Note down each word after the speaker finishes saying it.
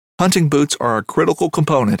Hunting boots are a critical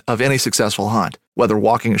component of any successful hunt. Whether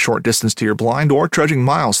walking a short distance to your blind or trudging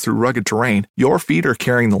miles through rugged terrain, your feet are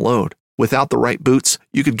carrying the load. Without the right boots,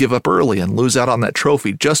 you could give up early and lose out on that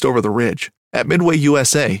trophy just over the ridge. At Midway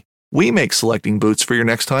USA, we make selecting boots for your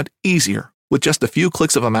next hunt easier. With just a few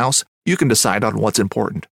clicks of a mouse, you can decide on what's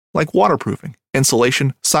important, like waterproofing,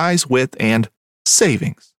 insulation, size, width, and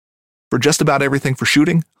savings. For just about everything for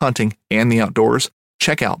shooting, hunting, and the outdoors,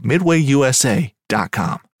 check out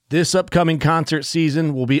MidwayUSA.com. This upcoming concert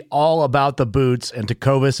season will be all about the boots, and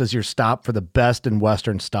Tecovas is your stop for the best in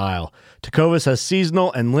Western style. Tecovas has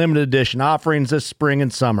seasonal and limited edition offerings this spring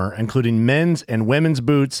and summer, including men's and women's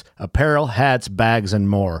boots, apparel, hats, bags, and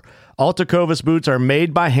more. All Tecovas boots are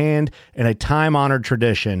made by hand in a time-honored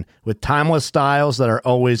tradition with timeless styles that are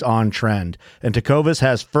always on trend. And Tecovas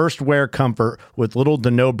has first wear comfort with little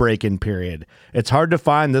to no break-in period. It's hard to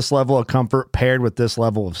find this level of comfort paired with this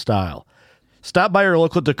level of style. Stop by your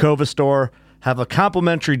local Tecovas store, have a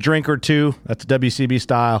complimentary drink or two, that's WCB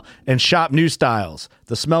style, and shop new styles.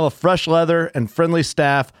 The smell of fresh leather and friendly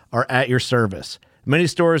staff are at your service. Many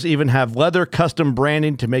stores even have leather custom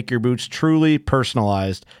branding to make your boots truly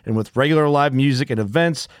personalized. And with regular live music and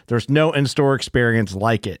events, there's no in-store experience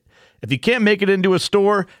like it. If you can't make it into a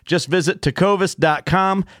store, just visit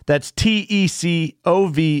Tecovas.com. That's TECOVAS.com.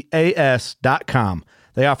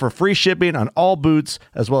 They offer free shipping on all boots,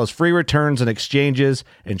 as well as free returns and exchanges,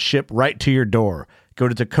 and ship right to your door. Go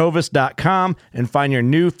to Tecovas.com and find your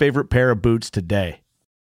new favorite pair of boots today.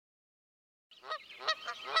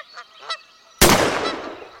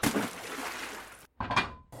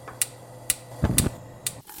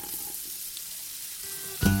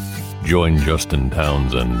 Join Justin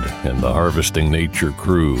Townsend and the Harvesting Nature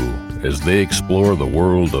crew as they explore the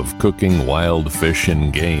world of cooking wild fish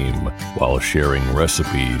and game while sharing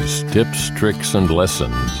recipes, tips, tricks, and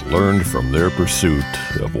lessons learned from their pursuit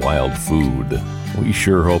of wild food. We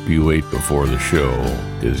sure hope you ate before the show,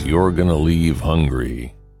 as you're gonna leave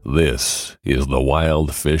hungry. This is the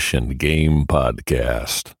Wild Fish and Game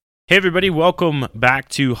Podcast. Hey everybody, welcome back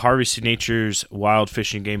to Harvesting Nature's Wild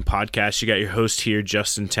Fishing Game Podcast. You got your host here,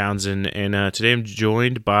 Justin Townsend, and today I'm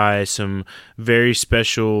joined by some very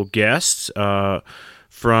special guests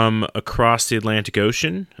from across the Atlantic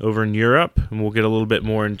Ocean over in Europe, and we'll get a little bit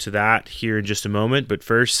more into that here in just a moment. But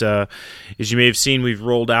first, as you may have seen, we've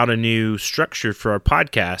rolled out a new structure for our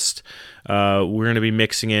podcast. We're going to be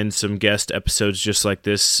mixing in some guest episodes just like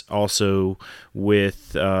this, also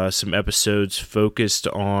with some episodes focused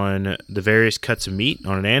on the various cuts of meat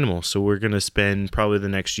on an animal. So we're going to spend probably the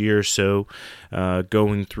next year or so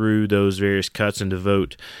going through those various cuts and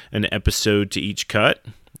devote an episode to each cut,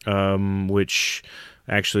 which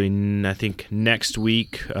actually I think next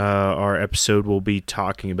week our episode will be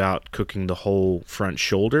talking about cooking the whole front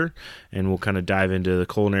shoulder, and we'll kind of dive into the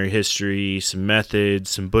culinary history, some methods,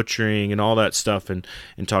 some butchering, and all that stuff, and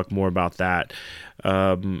talk more about that.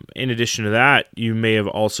 In addition to that, you may have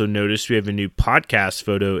also noticed we have a new podcast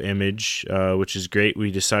photo image, which is great.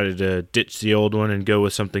 We decided to ditch the old one and go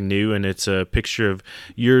with something new, and it's a picture of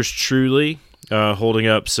yours truly holding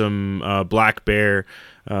up some black bear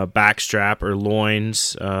backstrap or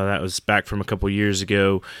loins. That was back from a couple years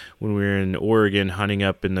ago when we were in Oregon hunting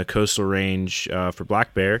up in the coastal range for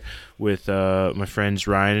black bear with my friends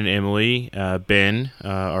Ryan and Emily, Ben,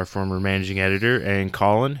 our former managing editor, and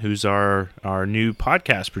Colin, who's our new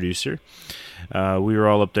podcast producer. We were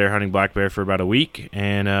all up there hunting black bear for about a week,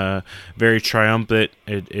 and very triumphant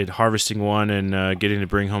at harvesting one and getting to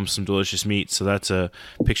bring home some delicious meat. So that's a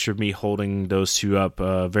picture of me holding those two up.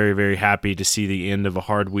 Very, very happy to see the end of a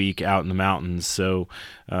hard week out in the mountains. So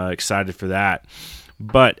excited for that.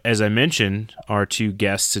 But as I mentioned, our two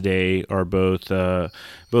guests today are both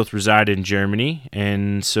reside in Germany,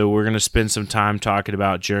 and so we're going to spend some time talking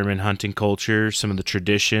about German hunting culture, some of the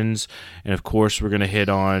traditions, and of course we're going to hit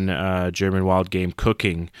on German wild game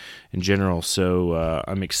cooking in general. So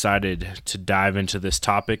I'm excited to dive into this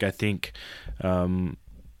topic. I think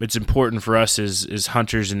it's important for us as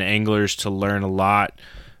hunters and anglers to learn a lot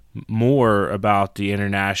more about the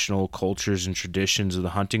international cultures and traditions of the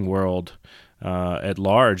hunting world at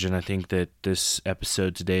large, and I think that this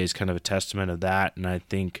episode today is kind of a testament of that, and I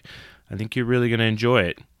think you're really going to enjoy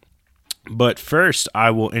it. But first,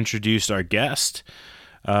 I will introduce our guest.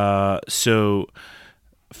 So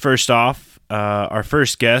first off, our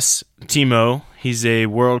first guest, Timo. He's a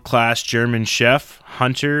world-class German chef,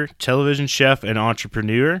 hunter, television chef, and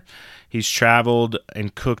entrepreneur. He's traveled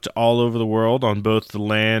and cooked all over the world on both the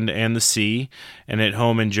land and the sea. And at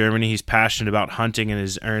home in Germany, he's passionate about hunting and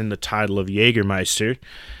has earned the title of Jägermeister.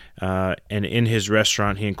 And in his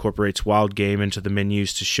restaurant, he incorporates wild game into the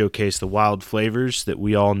menus to showcase the wild flavors that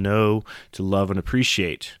we all know to love and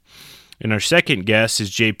appreciate. And our second guest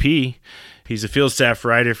is JP. He's a field staff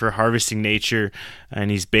writer for Harvesting Nature,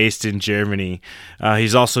 and he's based in Germany.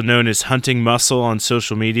 He's also known as Hunting Muscle on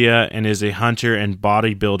social media and is a hunter and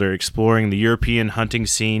bodybuilder exploring the European hunting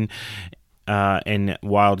scene and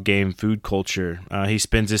wild game food culture. He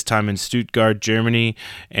spends his time in Stuttgart, Germany,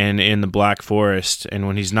 and in the Black Forest. And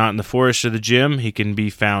when he's not in the forest or the gym, he can be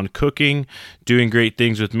found cooking, doing great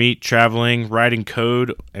things with meat, traveling, writing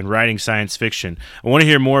code, and writing science fiction. I want to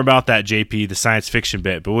hear more about that, JP, the science fiction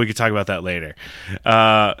bit, but we can talk about that later.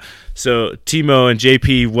 So Timo and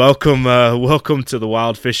JP, welcome to the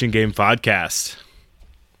Wild Fish and Game podcast.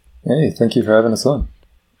 Hey, thank you for having us on.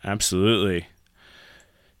 Absolutely.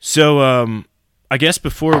 So, I guess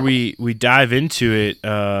before we dive into it,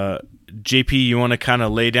 JP, you want to kind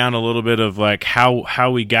of lay down a little bit of like how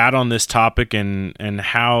we got on this topic and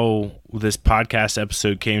how this podcast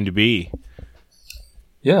episode came to be?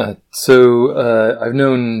 Yeah, so I've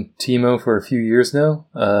known Timo for a few years now,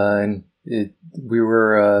 and we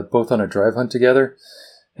were both on a drive hunt together,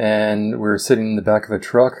 and we were sitting in the back of a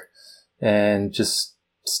truck and just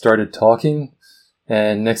started talking.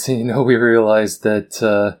 And next thing you know, we realized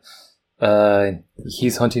that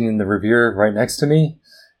he's hunting in the revier right next to me,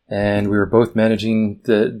 and we were both managing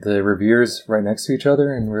the reviers right next to each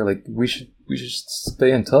other. And we were like, we should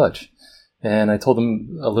stay in touch. And I told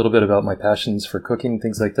him a little bit about my passions for cooking,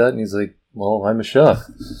 things like that. And he's like, well, I'm a chef.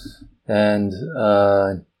 And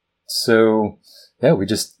so yeah, we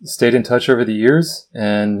just stayed in touch over the years.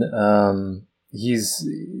 And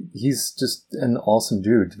he's just an awesome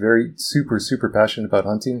dude, very super passionate about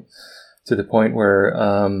hunting, to the point where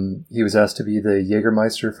he was asked to be the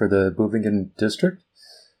Jägermeister for the Böblingen district.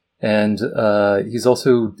 And he's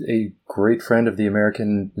also a great friend of the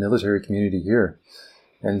American military community here.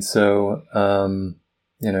 And so,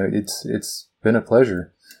 it's been a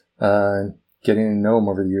pleasure getting to know him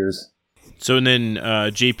over the years. So and then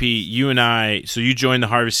JP, you and I, so you joined the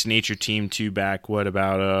Harvesting Nature team too back,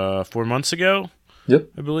 about 4 months ago? Yep.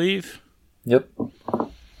 I believe. Yep.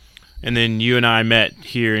 And then you and I met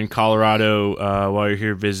here in Colorado while you're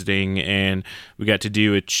here visiting, and we got to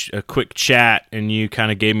do a quick chat, and you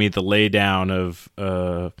kind of gave me the laydown of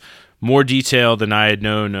more detail than I had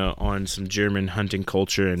known on some German hunting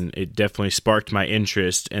culture, and it definitely sparked my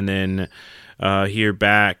interest. And then here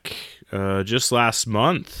back just last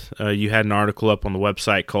month, you had an article up on the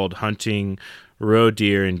website called Hunting Roe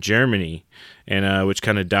Deer in Germany, and which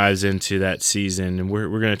kind of dives into that season. And we're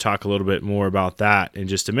going to talk a little bit more about that in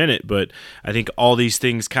just a minute. But I think all these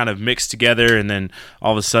things kind of mixed together, and then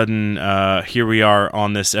all of a sudden, here we are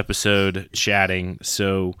on this episode chatting.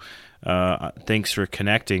 So thanks for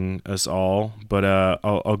connecting us all. But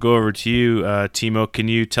I'll go over to you, Timo. Can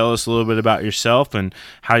you tell us a little bit about yourself and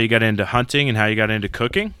how you got into hunting and how you got into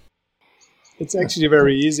cooking? It's actually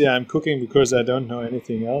very easy. I'm cooking because I don't know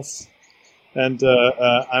anything else, and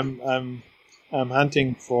I'm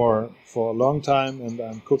hunting for a long time, and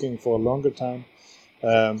I'm cooking for a longer time.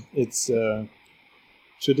 It's a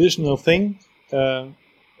traditional thing in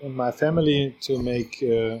my family to make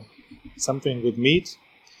something with meat.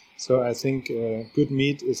 So I think good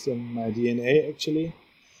meat is in my DNA actually.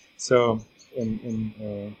 So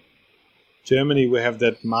in Germany, we have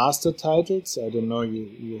that master titles. I don't know,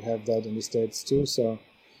 you have that in the States too. So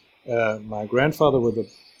my grandfather was a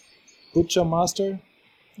butcher master,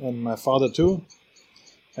 and my father too.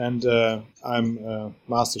 And I'm a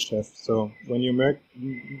master chef. So when you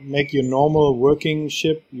make your normal working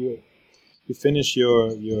ship, you finish your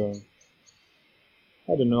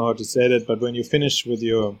I don't know how to say that, but when you finish with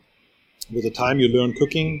the time you learn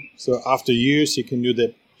cooking, so after years you can do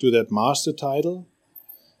that master title.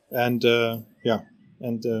 And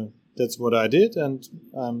that's what I did, and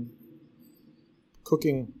I'm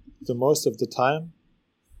cooking the most of the time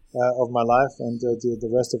of my life, and the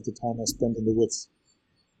rest of the time I spent in the woods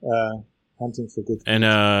hunting for good food. And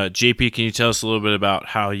JP, can you tell us a little bit about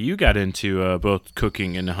how you got into both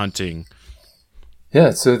cooking and hunting? Yeah,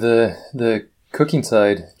 so the cooking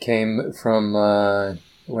side came from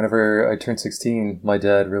whenever I turned 16, my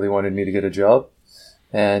dad really wanted me to get a job.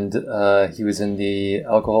 And he was in the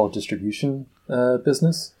alcohol distribution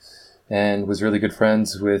business and was really good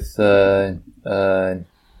friends with a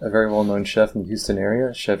very well-known chef in the Houston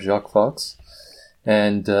area, Chef Jacques Fox.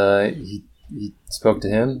 And he spoke to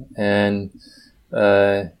him, and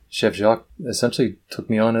Chef Jacques essentially took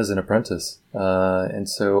me on as an apprentice. And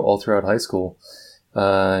so all throughout high school,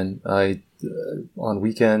 I on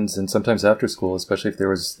weekends and sometimes after school, especially if there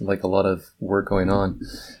was like a lot of work going on,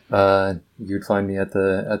 you'd find me at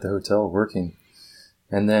the hotel working.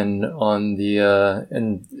 And then and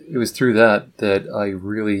it was through that I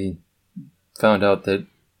really found out that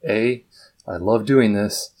A, I love doing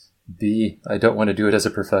this. B, I don't want to do it as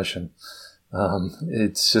a profession.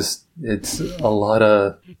 It's a lot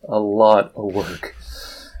of work.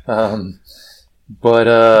 But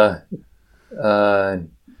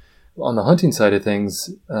on the hunting side of things,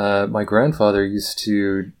 my grandfather used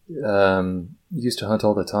to hunt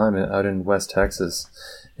all the time out in West Texas,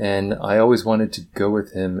 and I always wanted to go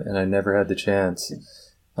with him, and I never had the chance.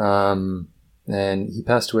 And he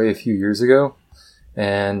passed away a few years ago,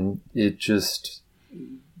 and it just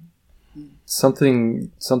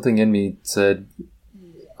something in me said,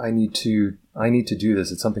 I need to do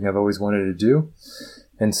this. It's something I've always wanted to do.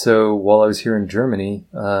 And so while I was here in Germany,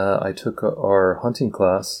 I took our hunting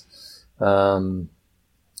class,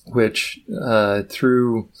 which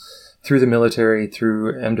through the military,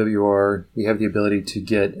 through MWR, we have the ability to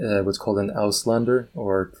get what's called an Ausländer,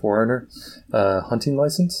 or foreigner, hunting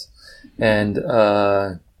license. And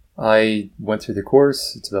I went through the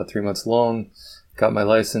course. It's about 3 months long, got my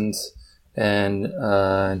license, and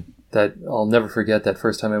that I'll never forget that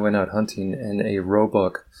first time I went out hunting and a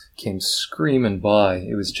roebuck came screaming by.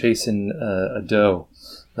 It was chasing a doe,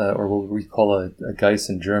 or what we call a Geiss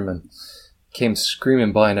in German. Came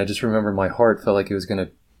screaming by, and I just remember my heart felt like it was going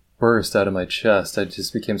to burst out of my chest. I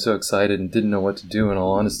just became so excited and didn't know what to do, in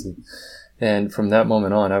all honesty. And from that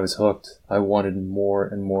moment on, I was hooked. I wanted more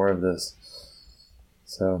and more of this.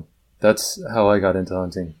 So that's how I got into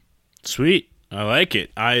hunting. Sweet. I like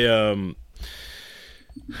it. I'm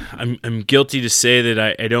guilty to say that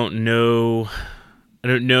I don't know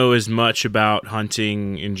as much about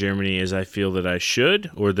hunting in Germany as I feel that I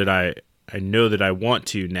should, or that I know that I want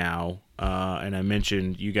to now. And I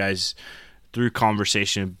mentioned you guys through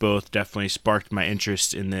conversation both definitely sparked my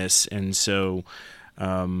interest in this, and so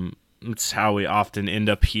it's how we often end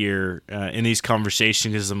up here in these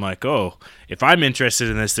conversations, because I'm like, oh, if I'm interested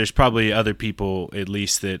in this, there's probably other people at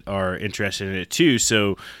least that are interested in it too.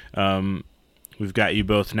 So we've got you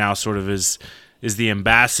both now sort of as the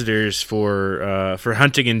ambassadors for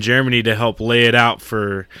hunting in Germany to help lay it out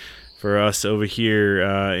for us over here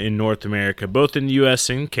in North America, both in the U.S.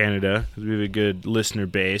 and Canada, because we have a good listener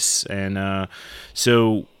base. And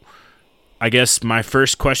so I guess my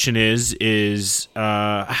first question is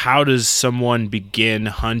how does someone begin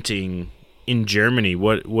hunting in Germany?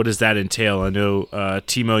 What does that entail? I know,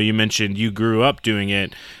 Timo, you mentioned you grew up doing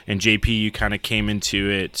it, and JP, you kind of came into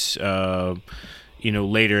it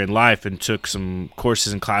later in life and took some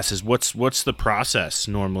courses and classes. What's the process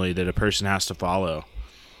normally that a person has to follow?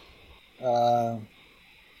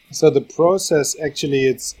 So the process, actually,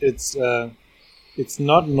 it's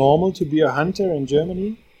not normal to be a hunter in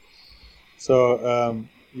Germany. So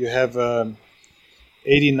you have 80-90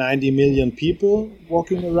 million people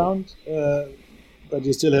walking around, but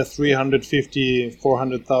you still have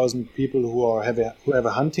 350-400,000 people who have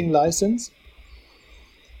a hunting license.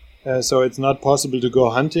 So it's not possible to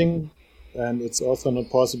go hunting, and it's also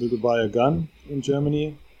not possible to buy a gun in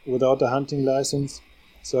Germany without a hunting license.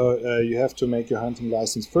 So you have to make your hunting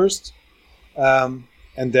license first, and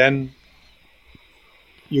then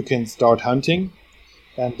you can start hunting.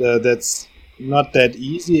 And that's not that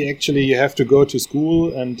easy. Actually, you have to go to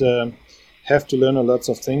school and have to learn lots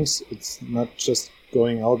of things. It's not just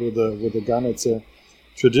going out with a gun. It's a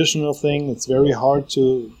traditional thing. It's very hard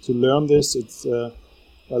to learn this. It's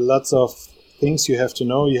lots of things you have to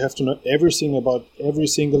know. You have to know everything about every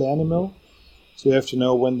single animal. So you have to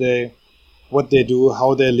know what they do,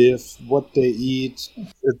 how they live, what they eat.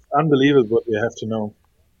 It's unbelievable what you have to know.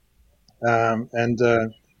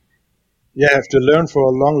 You have to learn for a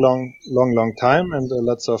long time, and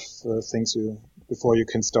lots of things before you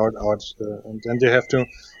can start out. And then you have to,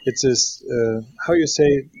 it's this, how you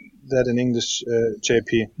say that in English,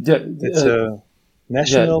 JP? Yeah, it's a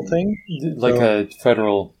national thing. Like a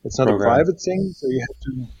federal It's not program. a private thing, so you have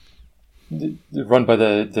to... Run by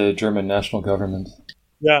the German national government.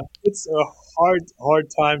 Yeah, it's a hard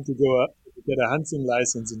time to get a hunting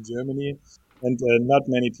license in Germany, and not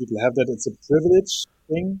many people have that. It's a privilege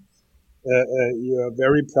thing. You are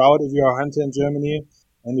very proud if you are a hunter in Germany,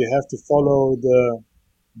 and you have to follow the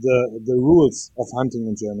rules of hunting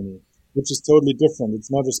in Germany, which is totally different.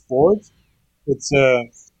 It's not a sport. It's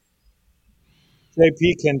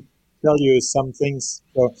JP can tell you some things.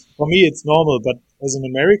 So for me, it's normal, but as an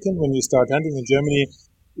American, when you start hunting in Germany,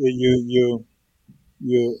 you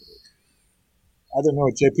I don't know,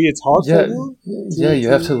 JP, it's hard for you? You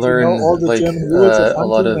have to learn know all the like German rules of a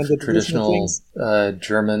lot of hunting and the traditional traditional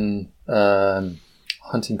German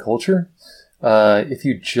hunting culture. If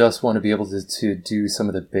you just want to be able to do some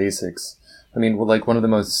of the basics. I mean, like one of the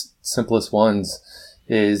most simplest ones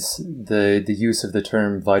is the use of the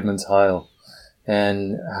term Weidmann's Heil,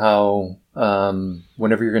 and how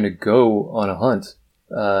whenever you're going to go on a hunt,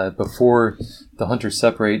 before the hunters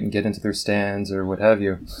separate and get into their stands or what have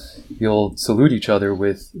you, you'll salute each other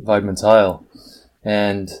with Weidmann's Heil.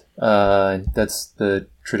 And that's the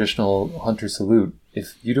traditional hunter salute.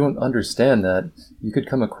 If you don't understand that, you could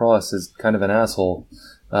come across as kind of an asshole.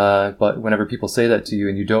 But whenever people say that to you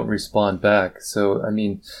and you don't respond back, so I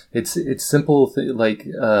mean, it's simple.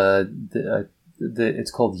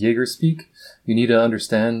 It's called Jaeger speak. You need to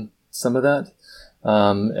understand some of that,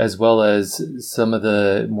 as well as some of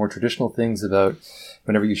the more traditional things about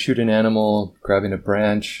whenever you shoot an animal, grabbing a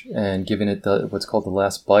branch and giving it what's called the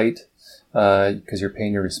last bite, because you're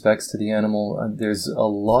paying your respects to the animal. There's a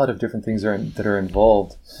lot of different things that are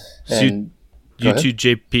involved. And you too,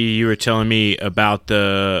 JP, you were telling me about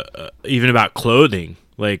even about clothing.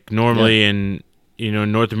 Like normally in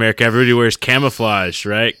North America, everybody wears camouflage,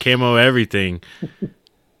 right? Camo everything.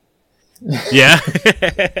 Yeah.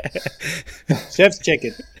 Chef's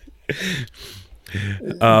jacket.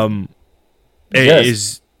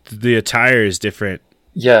 Is the attire is different?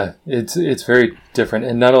 Yeah, it's very different.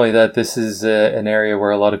 And not only that, this is an area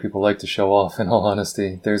where a lot of people like to show off, in all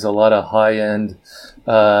honesty. There's a lot of high-end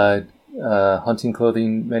hunting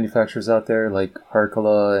clothing manufacturers out there, like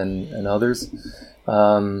Harkala and others.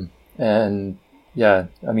 And yeah,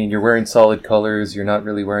 I mean, you're wearing solid colors. You're not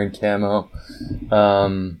really wearing camo.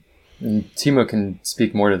 And Timo can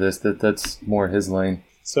speak more to this. That's more his lane.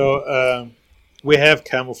 So we have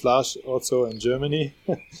camouflage also in Germany,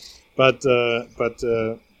 but the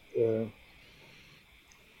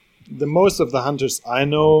most of the hunters I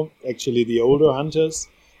know, actually the older hunters,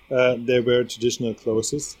 they wear traditional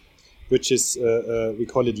clothes, which is we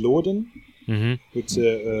call it Loden, which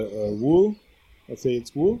wool. I say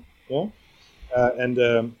it's wool, yeah,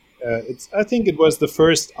 and it's. I think it was the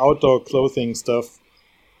first outdoor clothing stuff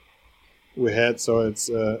we had, so it's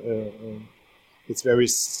very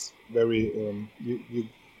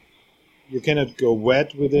you cannot go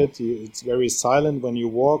wet with it. It's very silent when you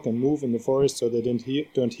walk and move in the forest, so they don't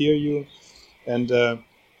hear you. And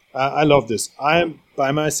I love this. I'm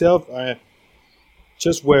by myself. I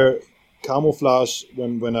just wear camouflage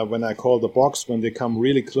when I call the box, when they come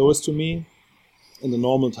really close to me. In the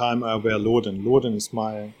normal time, I wear Loden. Loden is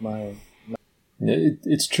my.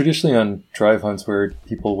 It's traditionally on drive hunts where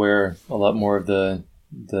people wear a lot more of the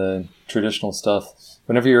traditional stuff.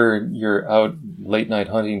 Whenever you're out late night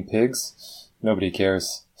hunting pigs, nobody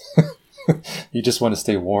cares. You just want to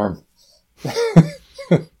stay warm.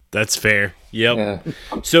 That's fair. Yep. Yeah.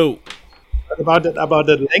 So about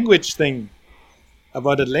that language thing. It's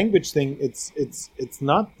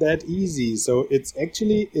not that easy. So it's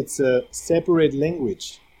a separate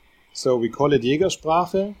language. So we call it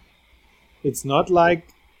Jägersprache. It's not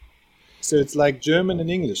so it's like German and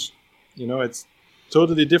English. It's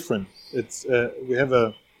totally different. It's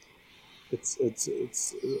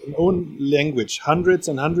it's an own language, hundreds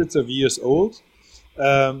and hundreds of years old.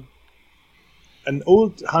 An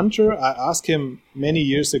old hunter, I asked him many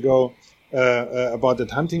years ago about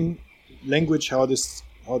that hunting language, how do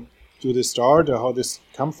they start or how this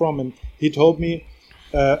come from, and he told me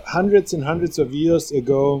hundreds and hundreds of years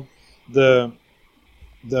ago the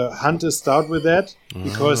hunters start with that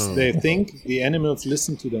because they think the animals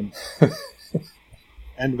listen to them.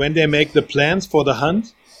 And when they make the plans for the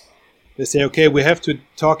hunt, they say, okay, we have to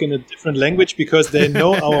talk in a different language because they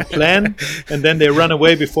know our plan, and then they run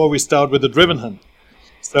away before we start with the driven hunt.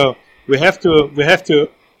 So we have to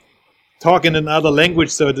talk in another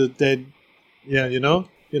language so that they, you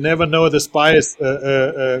never know the spy is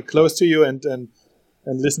close to you and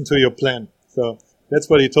listen to your plan. So that's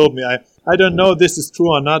what he told me. I don't know if this is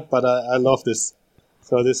true or not, but I love this.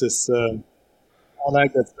 So this is, I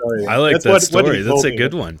like that story. I like that story. That's a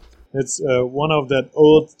good one. It's one of that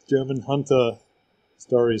old German hunter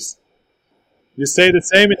stories. You say the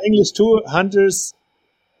same in English too? Hunters,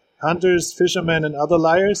 fishermen, and other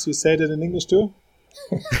liars. You say that in English too?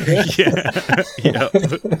 Yeah.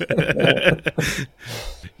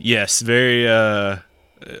 Yes, very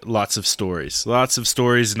lots of stories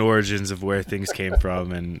and origins of where things came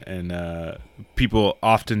from, and people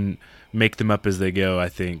often make them up as they go, I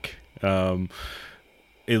think, at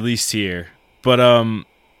least here. But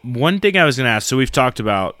one thing I was going to ask. So we've talked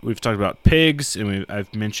about pigs, and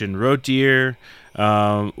I've mentioned roe deer.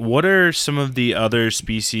 What are some of the other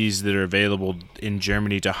species that are available in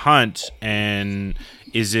Germany to hunt? And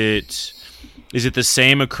is it the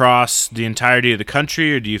same across the entirety of the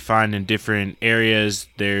country, or do you find in different areas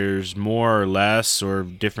there's more or less or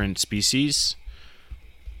different species?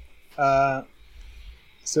 So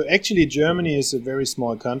actually, Germany is a very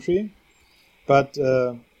small country, but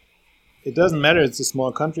it doesn't matter. It's a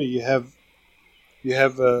small country. You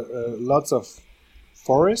have lots of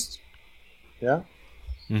forest, yeah,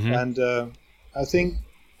 and I think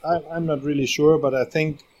I'm not really sure, but I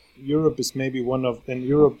think Europe is maybe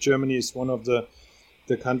Germany is one of the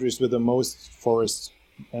countries with the most forests,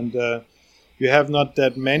 and you have not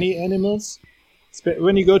that many animals.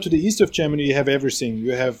 When you go to the east of Germany, you have everything.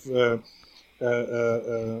 You have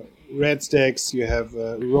red stags, you have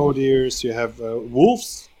roe deers, you have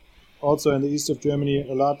wolves, also in the east of Germany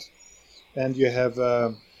a lot, and you have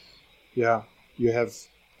you have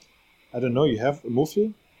I don't know, you have a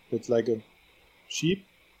muffel. It's like a sheep,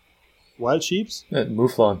 wild sheeps.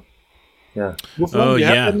 Mouflon. Yeah. Mouflon, you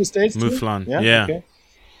have that in the States too? Mouflon. Yeah. Yeah. Okay.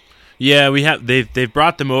 Yeah, we have. They've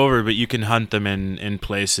brought them over, but you can hunt them in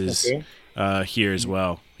places here as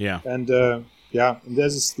well. Yeah. And and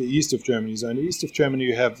this is the east of Germany. So in the east of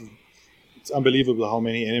Germany, it's unbelievable how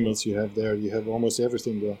many animals you have there. You have almost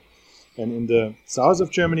everything there. And in the south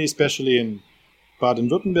of Germany, especially in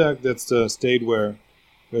Baden-Württemberg, that's the state where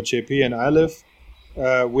JP and I live,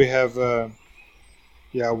 we have,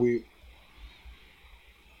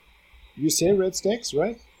 you say red stags,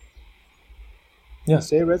 right? Yeah. You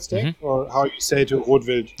say red stag? Mm-hmm. Or how you say to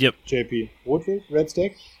Rotwild, Yep. JP? Rotwild? Red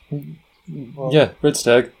stag? Yeah, red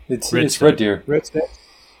stag. It's red deer. Red stag?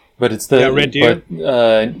 But it's the red deer.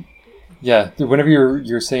 But, whenever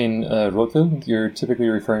you're saying Rotwild, you're typically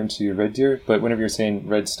referring to red deer. But whenever you're saying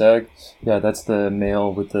red stag, that's the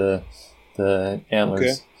male with the antlers.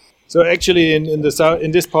 Okay. So actually, in the south,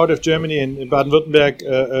 in this part of Germany, in Baden-Württemberg,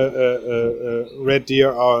 red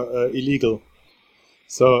deer are illegal.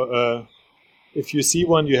 So if you see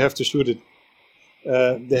one, you have to shoot it.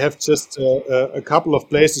 They have just a couple of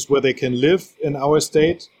places where they can live in our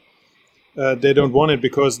state. They don't want it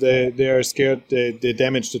because they are scared they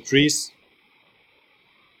damage the trees.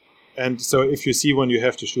 And so if you see one, you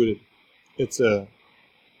have to shoot it. It's a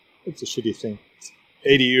shitty thing. It's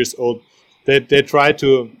 80 years old. They try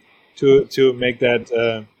to make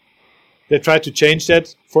that. They try to change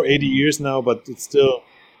that for 80 years now, but it's still.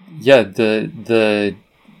 Yeah, the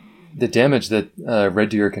damage that red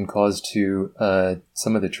deer can cause to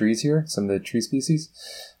some of the trees here, some of the tree species,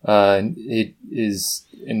 it is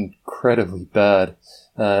incredibly bad.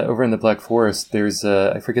 Over in the Black Forest, there's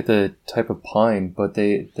I forget the type of pine, but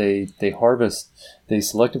they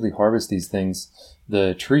selectively harvest these things,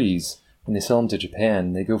 the trees, and they sell them to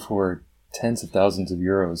Japan. They go for tens of thousands of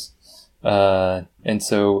euros. And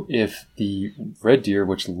so if the red deer,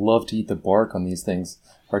 which love to eat the bark on these things,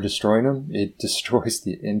 are destroying them, it destroys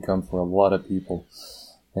the income for a lot of people.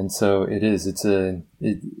 And so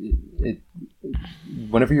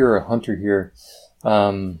whenever you're a hunter here,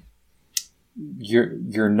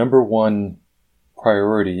 your number one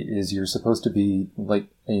priority is you're supposed to be like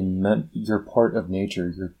you're part of nature.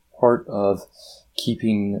 You're part of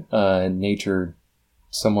keeping nature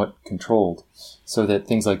somewhat controlled so that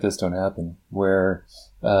things like this don't happen, where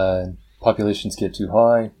populations get too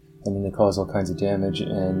high and then they cause all kinds of damage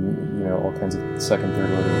and all kinds of second,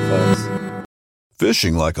 third order effects.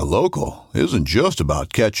 Fishing like a local isn't just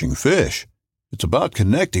about catching fish. It's about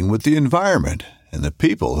connecting with the environment and the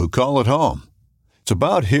people who call it home. It's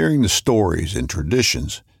about hearing the stories and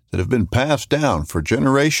traditions that have been passed down for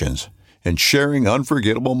generations and sharing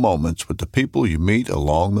unforgettable moments with the people you meet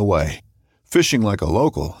along the way. Fishing like a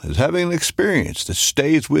local is having an experience that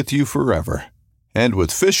stays with you forever. And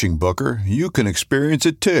with Fishing Booker, you can experience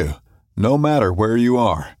it too, no matter where you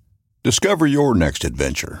are. Discover your next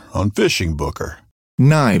adventure on Fishing Booker.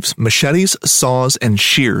 Knives, machetes, saws, and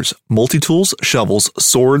shears, multi-tools, shovels,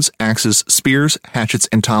 swords, axes, spears, hatchets,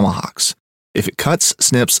 and tomahawks. If it cuts,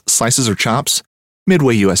 snips, slices, or chops,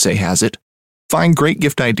 Midway USA has it. Find great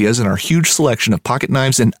gift ideas in our huge selection of pocket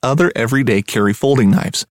knives and other everyday carry folding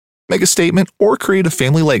knives. Make a statement or create a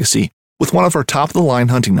family legacy with one of our top-of-the-line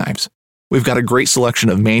hunting knives. We've got a great selection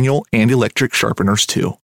of manual and electric sharpeners,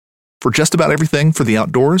 too. For just about everything for the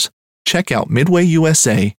outdoors, check out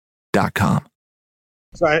MidwayUSA.com.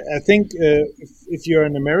 So I think if you're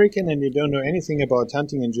an American and you don't know anything about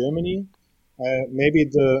hunting in Germany,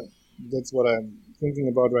 that's what I'm thinking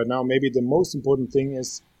about right now. Maybe the most important thing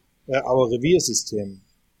is our revier system.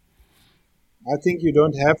 I think you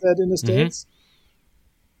don't have that in the States.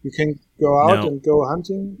 You can go out No. and go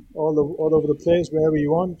hunting all over the place, wherever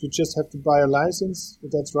you want. You just have to buy a license,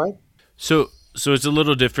 if that's right. So it's a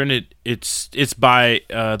little different. It's by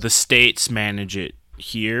the states manage it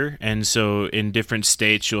here, and so in different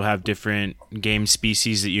states you'll have different game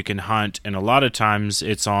species that you can hunt, and a lot of times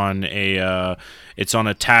it's on a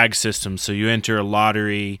tag system. So you enter a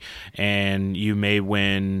lottery and you may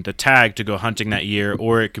win the tag to go hunting that year,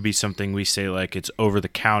 or it could be something we say like it's over the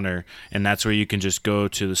counter, and that's where you can just go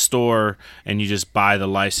to the store and you just buy the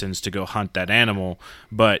license to go hunt that animal.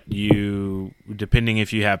 But you, depending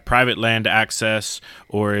if you have private land access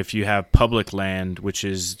or if you have public land, which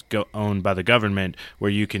is owned by the government,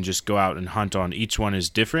 where you can just go out and hunt on, each one is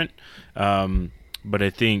different. But I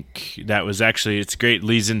think that was actually, it's great,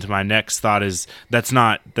 leads into my next thought, is that's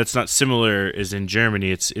not similar as in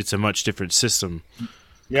Germany. It's a much different system,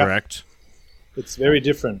 correct? It's very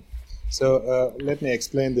different. So let me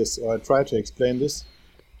explain this, or try to explain this.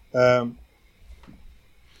 I'm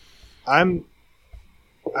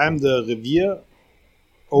the revier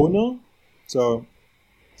owner, so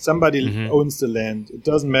somebody owns the land. It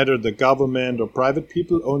doesn't matter, the government or private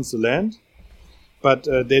people owns the land, but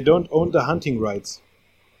they don't own the hunting rights.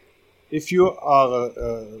 If you are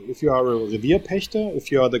a Revierpächter,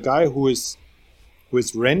 if you are the guy who is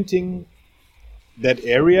renting that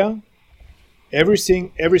area, every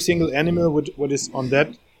single animal what is on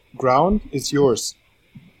that ground is yours.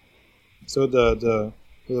 So the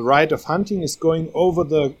right of hunting is going over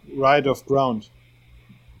the right of ground.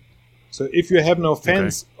 So if you have no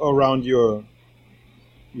fence around your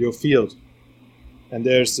field, and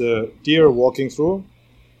there's a deer walking through,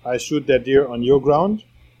 I shoot that deer on your ground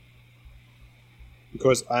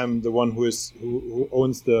because I'm the one who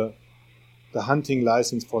owns the hunting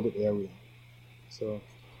license for the area. So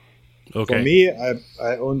for me,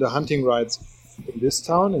 I own the hunting rights in this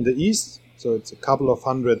town in the east. So it's a couple of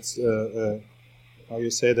hundreds. How you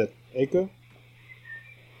say that? Acres.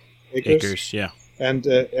 Acres, yeah. And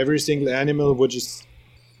every single animal which is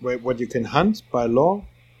what you can hunt by law,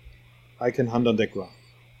 I can hunt on that ground.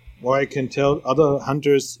 Or I can tell other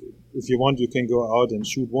hunters, if you want, you can go out and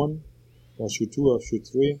shoot one, or shoot two, or shoot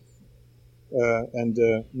three. And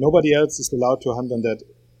nobody else is allowed to hunt on that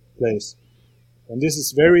place. And this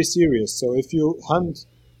is very serious. So if you hunt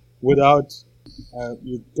without,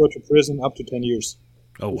 you go to prison up to 10 years.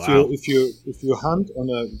 Oh, wow. If you hunt on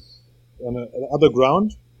a other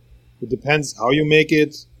ground, it depends how you make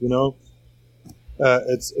it,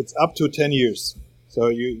 it's up to 10 years. So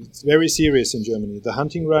it's very serious in Germany. The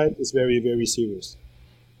hunting right is very, very serious.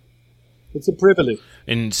 It's a privilege.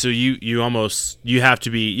 And so you have to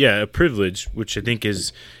be, a privilege, which I think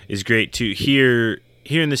is great too. Here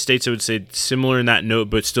in the States, I would say similar in that note,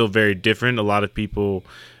 but still very different. A lot of people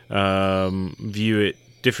view it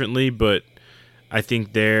differently, but I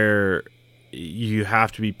think there you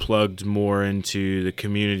have to be plugged more into the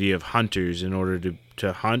community of hunters in order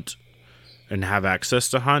to hunt and have access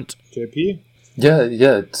to hunt. JP?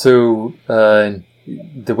 Yeah. So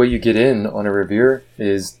the way you get in on a revere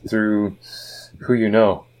is through who you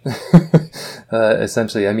know.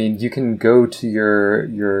 Essentially, I mean, you can go to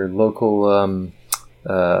your local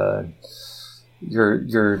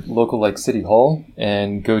your local like city hall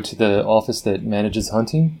and go to the office that manages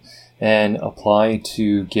hunting and apply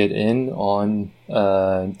to get in on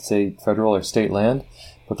say federal or state land,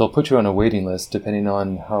 but they'll put you on a waiting list depending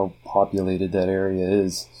on how populated that area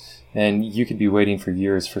is, and you could be waiting for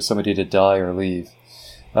years for somebody to die or leave.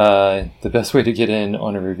 The best way to get in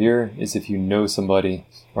on a revere is if you know somebody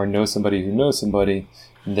or know somebody who knows somebody,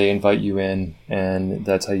 and they invite you in, and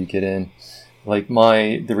that's how you get in. Like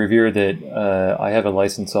the revere that I have a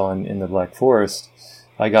license on in the Black Forest,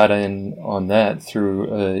 I got in on that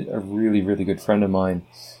through a really, really good friend of mine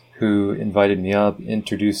who invited me up,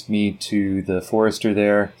 introduced me to the forester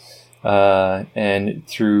there, and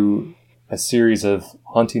through a series of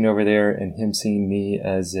hunting over there and him seeing me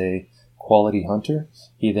as a quality hunter,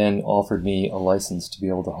 he then offered me a license to be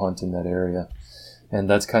able to hunt in that area. And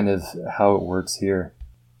that's kind of how it works here.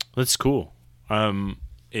 That's cool.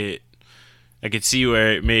 I could see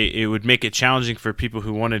where it would make it challenging for people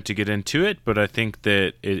who wanted to get into it, but I think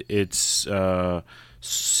that it's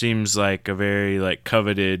seems like a very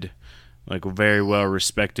coveted, a very well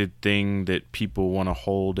respected thing that people want to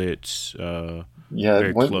hold it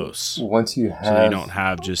very close. Once you have, so you don't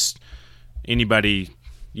have just anybody.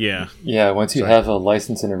 Yeah. Once you have a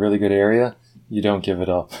license in a really good area, you don't give it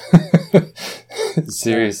up.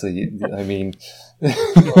 Seriously, I mean,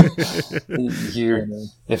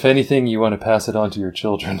 if anything, you want to pass it on to your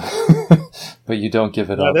children, but you don't give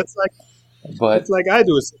it up. That's like I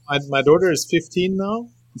do. My daughter is 16 now,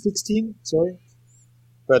 sorry.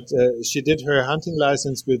 But she did her hunting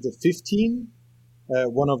license with 15,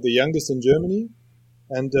 one of the youngest in Germany.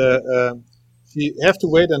 And she have to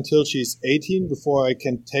wait until she's 18 before I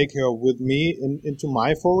can take her with me into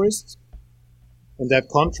my forest. And that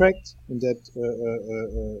contract, in that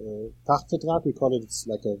Pachtvertrag, we call it, it's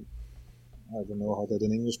like a, I don't know how that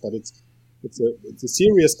in English, but it's a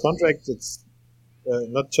serious contract. It's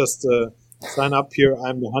not just sign up here,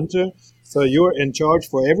 I'm the hunter. So you're in charge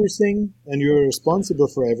for everything and you're responsible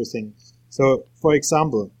for everything. So, for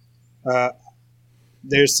example,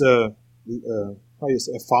 there's a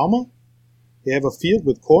farmer. They have a field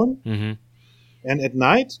with corn. Mm-hmm. And at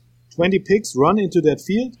night, 20 pigs run into that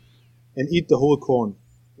field and eat the whole corn,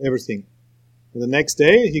 everything. And the next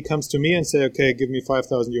day, he comes to me and say, okay, give me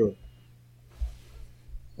 5,000 euro.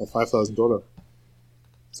 Or $5,000.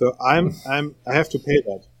 So I have to pay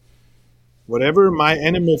that. Whatever my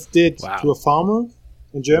animals did to a farmer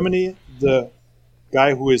in Germany, the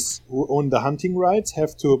guy who owned the hunting rights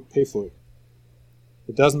have to pay for it.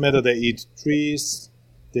 It doesn't matter. They eat trees,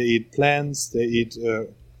 they eat plants, they eat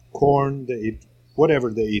corn, they eat whatever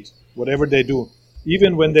they eat, whatever they do.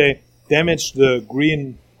 Even when they damage the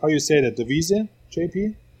green, how you say that, the Wiese,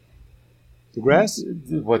 JP? The grass?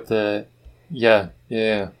 Yeah.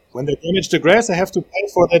 When they damage the grass, I have to pay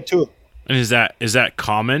for that too. And is that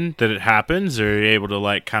common that it happens, or are you able to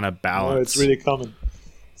like kind of balance? No, it's really common.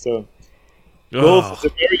 So golf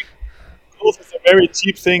is a very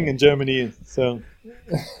cheap thing in Germany. So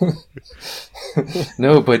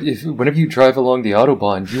no, but whenever you drive along the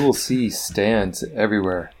Autobahn, you will see stands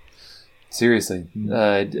everywhere. Seriously,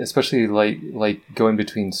 especially like going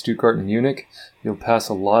between Stuttgart and Munich, you'll pass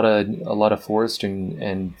a lot of forest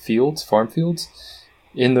and fields, farm fields.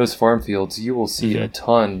 In those farm fields, you will see a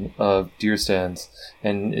ton of deer stands,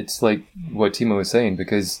 and it's like what Timo was saying,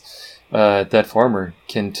 because that farmer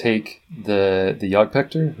can take the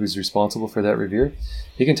Jagdpächter, who's responsible for that revier,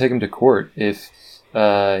 he can take him to court if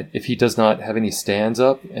he does not have any stands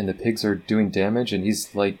up and the pigs are doing damage, and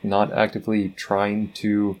he's like not actively trying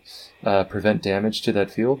to prevent damage to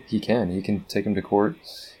that field. He can take him to court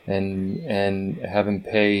and have him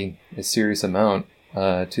pay a serious amount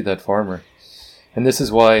to that farmer. And this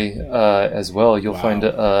is why, as well, you'll find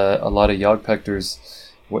a lot of Jagdpächters,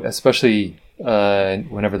 especially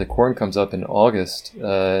whenever the corn comes up in August,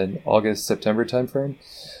 September timeframe,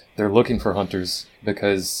 they're looking for hunters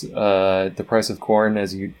because the price of corn,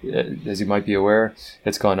 as you might be aware,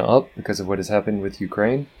 it's gone up because of what has happened with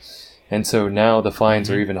Ukraine, and so now the fines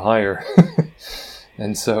are even higher,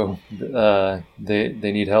 and so they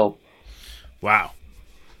need help. Wow,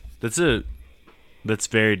 that's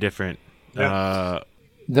very different. Yeah.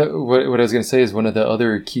 What I was going to say is one of the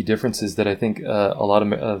other key differences that I think a lot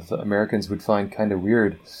of Americans would find kind of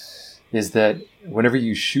weird is that whenever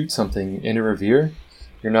you shoot something in a revier,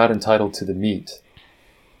 you're not entitled to the meat.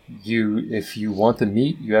 If you want the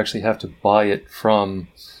meat, you actually have to buy it from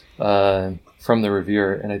the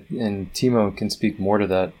revier, and Timo can speak more to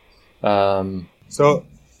that. So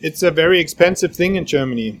it's a very expensive thing in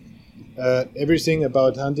Germany. Everything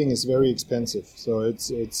about hunting is very expensive. So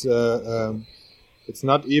it's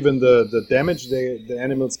not even the damage the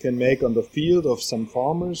animals can make on the field of some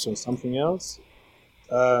farmers or something else.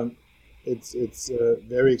 It's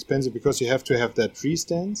very expensive because you have to have that tree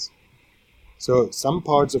stands. So some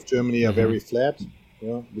parts of Germany are very flat. You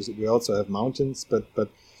know, we also have mountains, but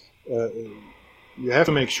you have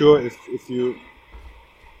to make sure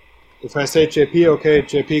if I say, JP, okay,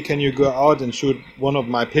 JP, can you go out and shoot one of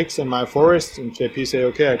my pigs in my forest? And JP say,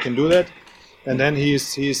 okay, I can do that. And then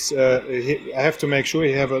I have to make sure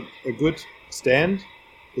he have a good stand.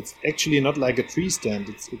 It's actually not like a tree stand.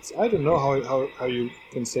 It's I don't know how you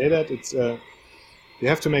can say that. It's you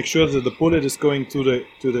have to make sure that the bullet is going to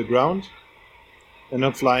the ground and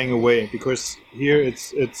not flying away, because here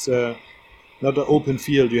it's not an open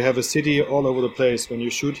field. You have a city all over the place. When you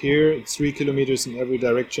shoot here, it's 3 kilometers in every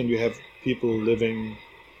direction. You have people living,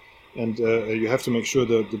 and you have to make sure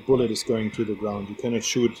the bullet is going to the ground. You cannot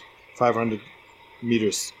shoot 500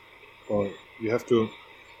 meters, or you have to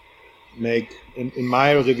make, in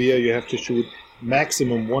my revier, you have to shoot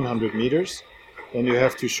maximum 100 meters, and you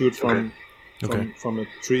have to shoot from a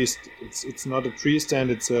tree. It's not a tree stand.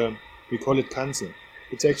 We call it Kanzel.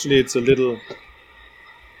 It's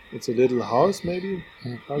a little house, maybe.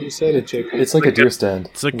 How do you say it, Jake? It's like a deer stand.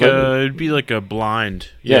 It's like it'd be like a blind.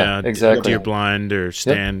 Yeah, exactly. Deer blind or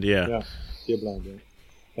stand. Yep. Yeah, deer blind.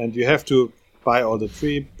 Yeah. And you have to buy all the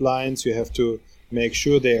tree blinds. You have to make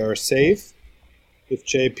sure they are safe. If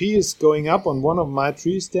JP is going up on one of my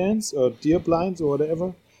tree stands or deer blinds or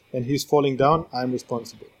whatever, and he's falling down, I'm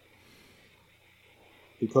responsible.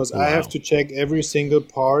 because I have to check every single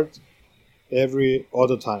part all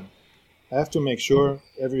the time. I have to make sure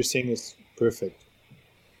everything is perfect.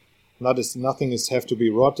 Nothing have to be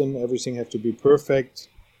rotten. Everything have to be perfect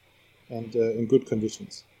and in good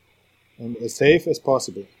conditions and as safe as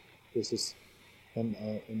possible. This is, and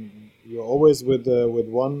you're always with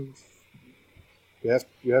one. You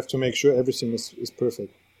have to make sure everything is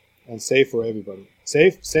perfect and safe for everybody.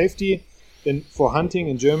 Safety for hunting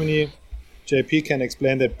in Germany. JP can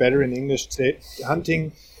explain that better in English.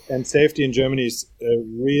 Hunting and safety in Germany is a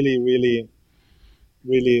really, really,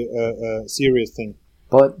 really serious thing.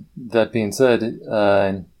 But that being said,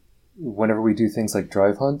 whenever we do things like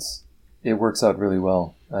drive hunts, it works out really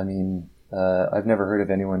well. I mean, I've never heard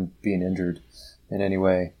of anyone being injured in any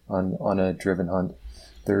way on a driven hunt.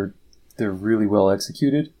 They're really well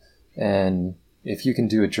executed, and if you can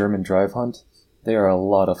do a German drive hunt, they are a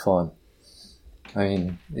lot of fun. I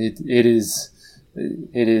mean, it is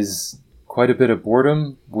quite a bit of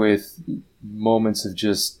boredom with moments of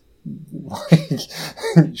just like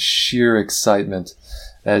sheer excitement,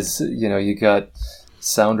 as you know, you got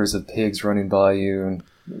sounders of pigs running by you and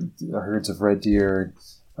herds of red deer.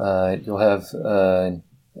 You'll have a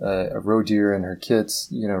roe deer and her kits,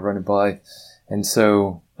 running by, and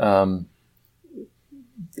so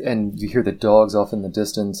and you hear the dogs off in the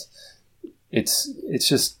distance. It's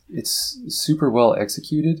super well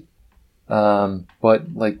executed,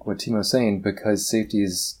 but like what Timo's saying, because safety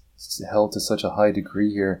is held to such a high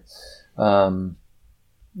degree here, you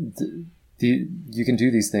can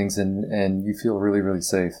do these things and you feel really, really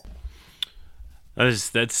safe.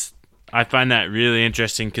 I find that really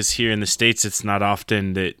interesting, because here in the States, it's not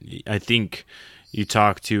often that I think you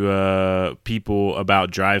talk to people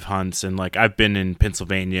about drive hunts, and like I've been in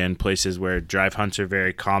Pennsylvania and places where drive hunts are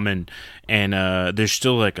very common, and there's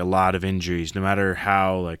still like a lot of injuries, no matter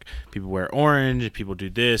how like people wear orange, people do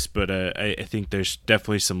this, but I think there's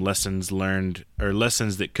definitely some lessons learned, or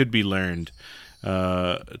lessons that could be learned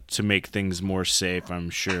to make things more safe, I'm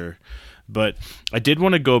sure. But I did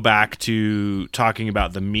want to go back to talking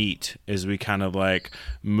about the meat as we kind of like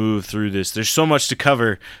move through this. There's so much to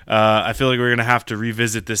cover. I feel like we're going to have to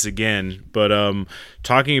revisit this again. But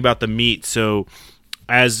talking about the meat, so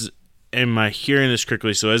am I hearing this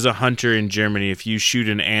correctly? So as a hunter in Germany, if you shoot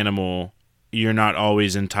an animal, you're not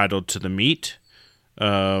always entitled to the meat.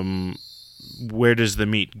 Where does the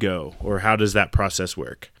meat go, or how does that process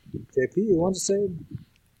work? JP, you want to say it?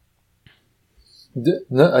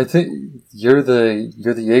 No, I think you're the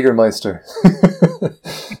Jägermeister.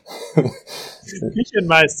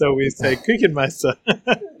 Küchenmeister, we say Küchenmeister.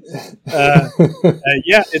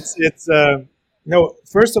 Yeah, it's no.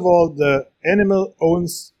 First of all, the animal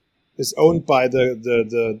is owned by the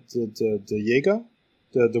Jäger,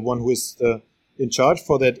 the one who is in charge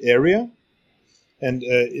for that area, and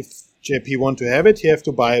if JP want to have it, he have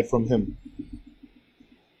to buy it from him.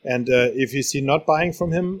 And if he's not buying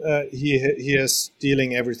from him, he is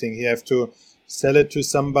stealing everything. He have to sell it to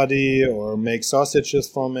somebody, or make sausages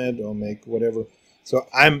from it, or make whatever. So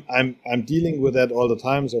I'm dealing with that all the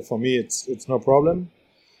time. So for me, it's no problem.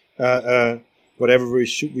 Whatever we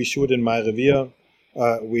shoot in my revier,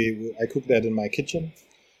 I cook that in my kitchen,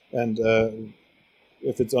 and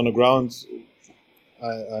if it's on the ground,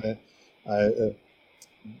 I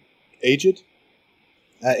age it.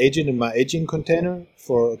 I age it in my aging container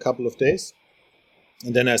for a couple of days,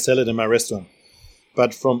 and then I sell it in my restaurant.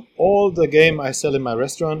 But from all the game I sell in my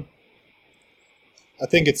restaurant, I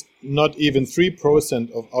think it's not even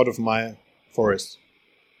 3% out of my forest.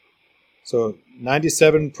 So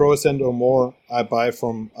 97% or more I buy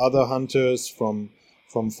from other hunters, from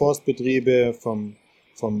Forstbetriebe, from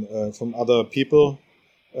other people,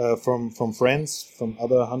 from friends, from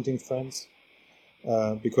other hunting friends.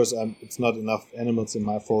 Because it's not enough animals in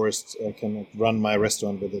my forest, I cannot run my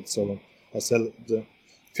restaurant with it. So I sell the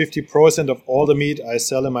 50% of all the meat I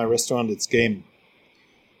sell in my restaurant. It's game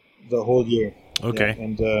the whole year. Okay, yeah,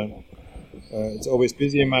 and it's always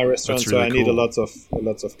busy in my restaurant, really so I need cool. lots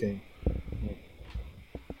of game. Yeah.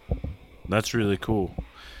 That's really cool.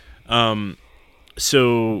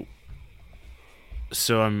 So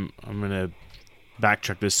I'm gonna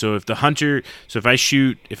backtrack this. So if I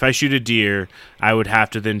shoot a deer, I would have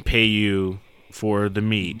to then pay you for the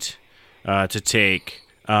meat to take.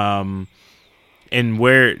 And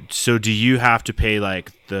so do you have to pay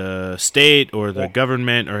like the state or the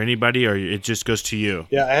government or anybody, or it just goes to you?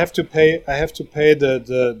 Yeah, I have to pay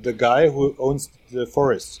the guy who owns the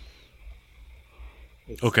forest.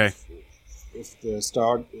 Okay. If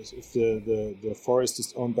the forest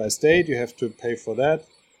is owned by state, you have to pay for that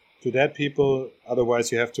to that people.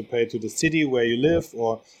 Otherwise, you have to pay to the city where you live,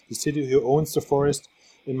 or the city who owns the forest.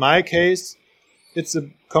 In my case, it's a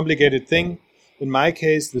complicated thing. In my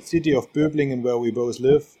case, the city of Böblingen, where we both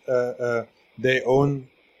live, they own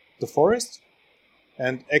the forest.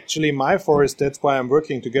 And actually, my forest, that's why I'm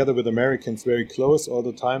working together with Americans very close all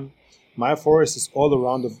the time. My forest is all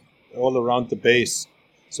around the base.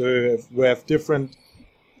 So we have different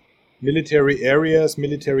military areas,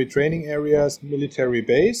 military training areas, military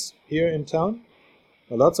base here in town.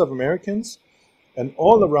 Lots of Americans. And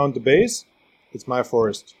all around the base, it's my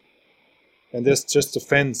forest. And there's just a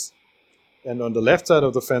fence. And on the left side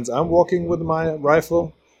of the fence, I'm walking with my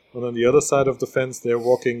rifle. And on the other side of the fence, they're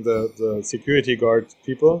walking the security guard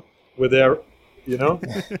people with their,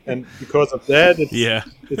 and because of that,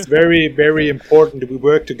 it's very, very important that we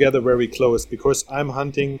work together very close, because I'm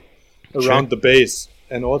hunting around the base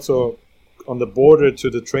and also on the border to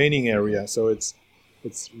the training area. So it's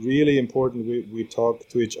really important we talk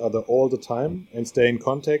to each other all the time and stay in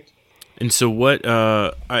contact. And so what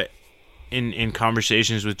in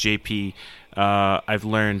conversations with JP, I've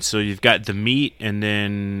learned, so you've got the meat, and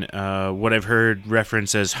then what I've heard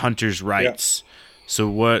referenced as hunter's rights. Yeah. So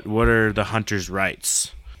what are the hunter's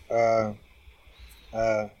rights? So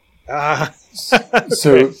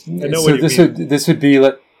this would be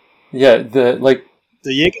like, the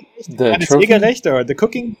Jägerrecht or the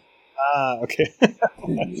cooking. Okay.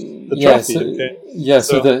 The trophy.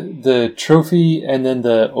 So the trophy, and then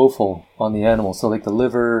the offal on the animal. So like the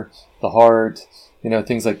liver, the heart,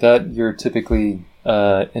 things like that, you're typically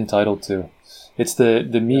entitled to. It's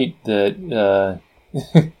the meat that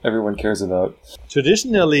everyone cares about.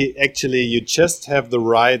 Traditionally, actually, you just have the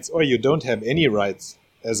rights, or you don't have any rights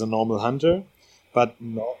as a normal hunter. But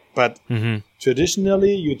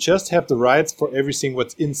traditionally, you just have the rights for everything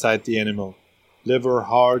what's inside the animal. Liver,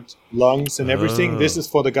 heart, lungs, and everything. This is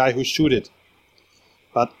for the guy who shoot it.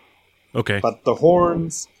 But the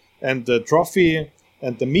horns and the trophy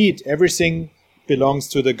and the meat, everything belongs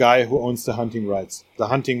to the guy who owns the hunting rights. The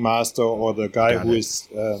hunting master, or the guy who is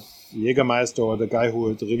Jägermeister, or the guy who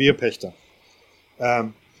is the Revierpächter.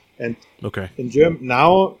 In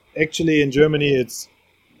Germany, it's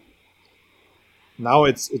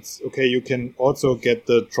okay. You can also get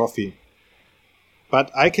the trophy. But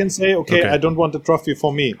I can say, I don't want the trophy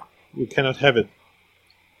for me. You cannot have it.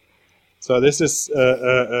 So this is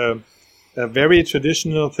a very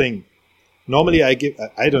traditional thing. Normally, I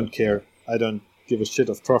don't care. I don't give a shit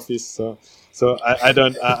of trophies. So I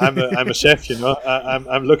don't. I'm a chef.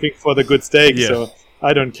 I'm looking for the good steak. Yeah. So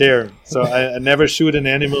I don't care. So I never shoot an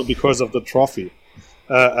animal because of the trophy.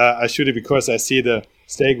 I shoot it because I see the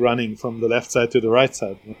steak running from the left side to the right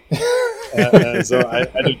side. So I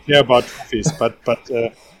don't care about trophies, but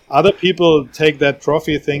other people take that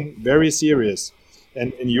trophy thing very serious.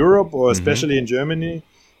 And in Europe, or especially in Germany,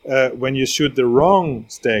 when you shoot the wrong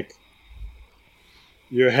stag,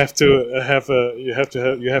 you have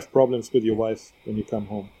problems with your wife when you come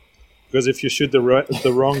home, because if you shoot the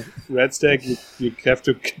wrong red stag, you have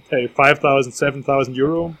to pay 5,000, 7,000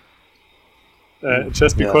 euro,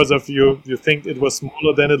 just because of you think it was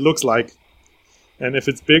smaller than it looks like. And if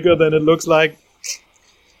it's bigger than it looks like,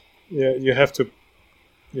 you have to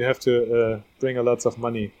bring a lots of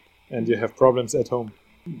money, and you have problems at home.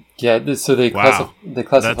 Yeah, so they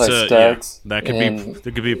classify stags. That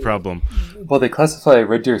could be a problem. Well, they classify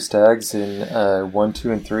red deer stags in 1,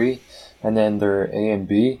 2, and 3, and then there are A and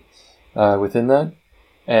B within that,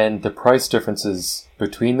 and the price differences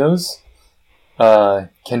between those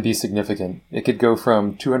can be significant. It could go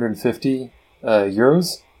from 250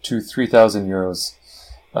 euros to 3,000 euros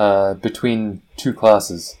between two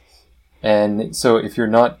classes. And so if you're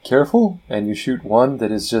not careful and you shoot one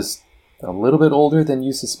that is just a little bit older than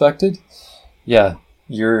you suspected,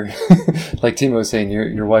 you're like Timo was saying,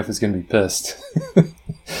 your wife is going to be pissed.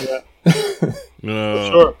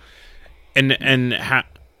 Sure. And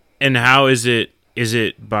how is it? Is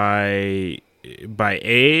it by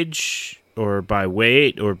age, or by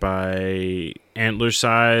weight, or by antler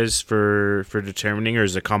size for determining, or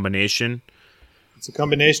is it a combination? It's a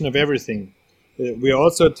combination of everything. We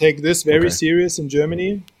also take this very serious in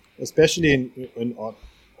Germany, especially in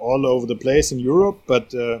all over the place in Europe,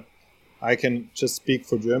 but I can just speak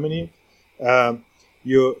for Germany.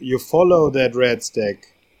 You follow that red stag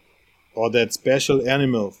or that special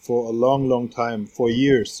animal for a long, long time, for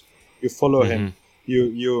years. You follow him.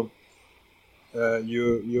 You're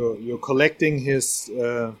collecting his.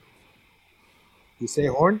 You say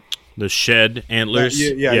horn? The shed antlers.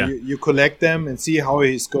 You collect them and see how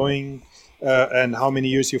he's going, and how many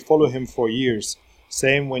years you follow him for years.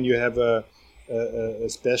 Same when you have a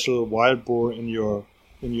special wild boar in your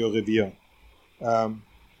revier.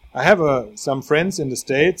 I have some friends in the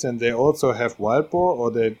States, and they also have wild boar,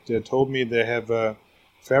 or they told me they have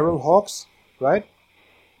feral hogs, right?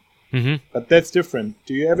 Mm-hmm. But that's different.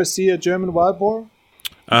 Do you ever see a German wild boar?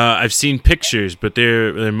 I've seen pictures, but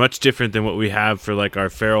they're much different than what we have for like our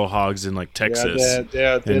feral hogs in like Texas,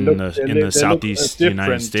 in the southeast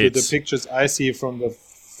United States. To the pictures I see from the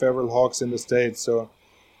feral hogs in the States. So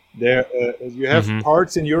there, you have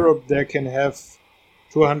parts in Europe that can have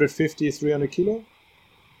 250, 300 kilo,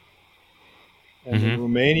 and in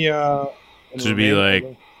Romania, so it'd be like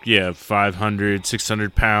 500,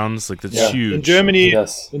 600 pounds. Like that's huge. In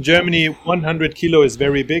Germany, 100 kilo is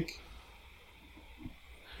very big.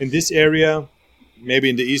 In this area, maybe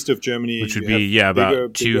in the east of Germany, which would be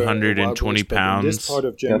about 220 pounds. In this part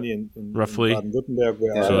of Germany, in roughly, Baden-Württemberg,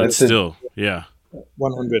 so it's still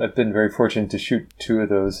 100. I've been very fortunate to shoot 2 of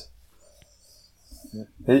those.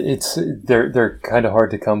 They're kind of hard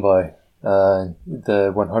to come by.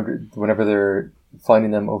 The 100, whenever they're finding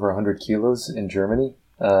them over 100 kilos in Germany,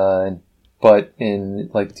 but in,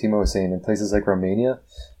 like Timo was saying, in places like Romania,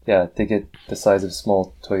 they get the size of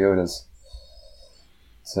small Toyotas.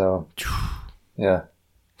 So, yeah.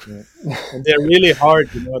 And they're really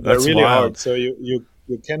hard, They're That's really wild. hard. So you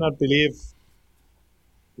cannot believe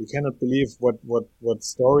what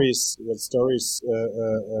stories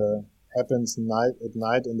happens at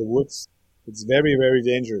night in the woods. It's very, very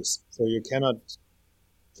dangerous. So you cannot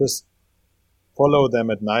just follow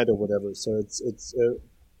them at night or whatever. So it's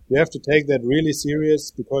you have to take that really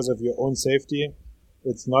serious because of your own safety.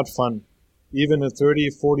 It's not fun. Even a 30,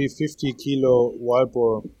 40, 50 kilo wild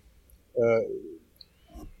boar,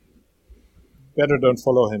 better don't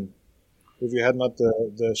follow him. If you had not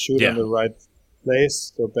the shoot on the right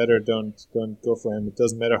place, so better don't go for him. It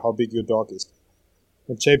doesn't matter how big your dog is.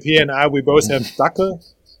 And JP and I, we both have Dackel.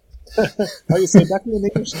 How you say Dackel in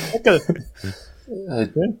English? Dackel.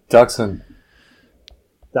 Dachshund.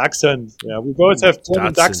 Dachshund. Yeah, we both have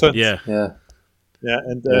German Dachshunds. Yeah.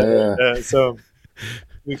 And so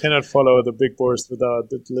we cannot follow the big boars without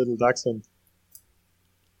the little Dachshund.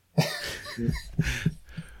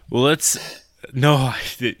 Well, I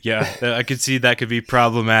could see that could be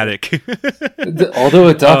problematic. Although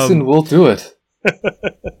a Dachshund will do it.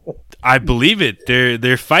 I believe it. They're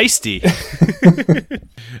feisty.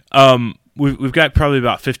 We've got probably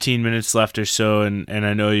about 15 minutes left or so, and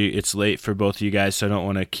I know it's late for both of you guys, so I don't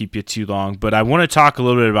want to keep you too long. But I want to talk a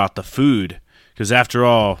little bit about the food, because after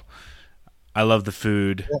all, I love the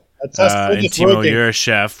food. Yeah, and Timo, you're a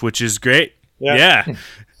chef, which is great. Yeah.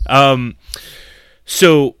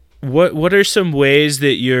 So what are some ways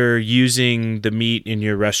that you're using the meat in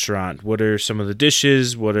your restaurant? What are some of the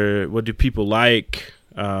dishes? What do people like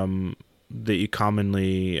that you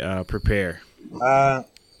commonly prepare?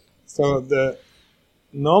 So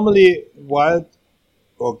normally wild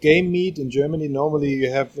or game meat in Germany, normally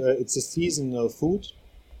you have it's a seasonal food.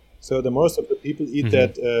 So the most of the people eat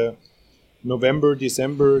that November,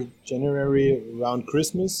 December, January, around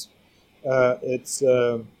Christmas. That's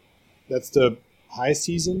the high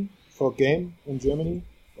season for game in Germany,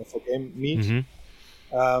 or for game meat.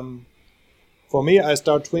 For me, I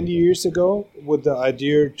started 20 years ago with the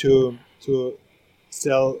idea to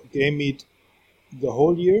sell game meat the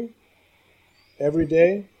whole year, every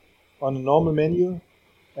day, on a normal menu,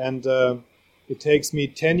 and it takes me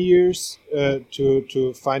 10 years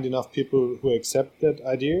to find enough people who accept that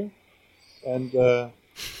idea, and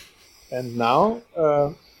now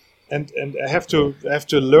and I have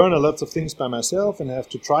to learn a lot of things by myself, and I have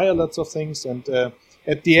to try a lot of things, and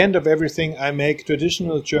at the end of everything, I make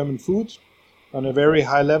traditional German food on a very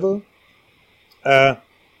high level, and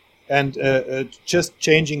just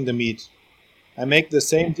changing the meat. I make the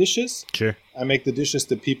same dishes. Sure. I make the dishes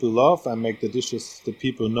that people love. I make the dishes that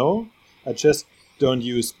people know. I just don't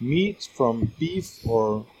use meat from beef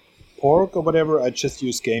or pork or whatever. I just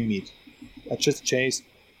use game meat. I just change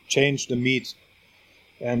the meat,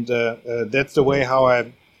 and that's the way how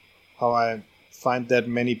I find that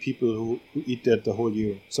many people who eat that the whole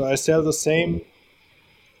year. So I sell the same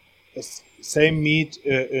meat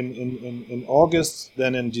in August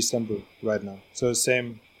than in December right now. So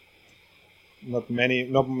same. Not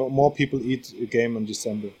more people eat a game in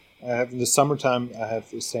December. I have in the summertime. I have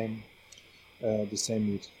the same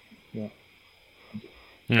meat. Yeah.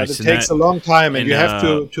 But it takes a long time, and you have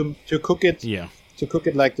to cook it. Yeah. To cook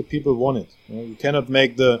it like the people want it. You cannot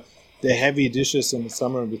make the heavy dishes in the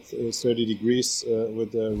summer with 30 degrees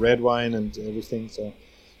with the red wine and everything. So,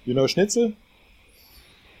 schnitzel.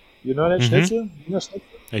 You know that schnitzel? You know schnitzel?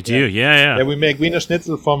 I do. Yeah. Yeah, we make Wiener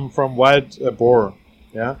Schnitzel from wild boar.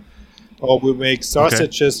 Yeah. Or we make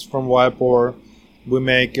sausages from wild boar. We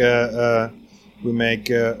make We make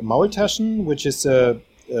Maultaschen, which is a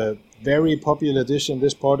very popular dish in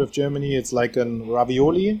this part of Germany. It's like a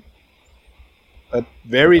ravioli, but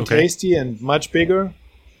very tasty and much bigger.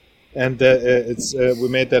 And we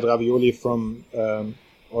made that ravioli from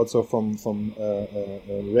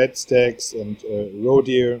red stacks and roe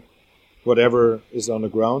deer, whatever is on the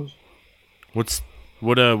ground. What's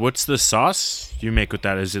the sauce you make with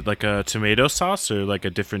that? Is it like a tomato sauce or like a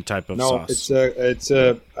different type of sauce? No, it's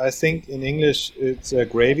I think in English it's a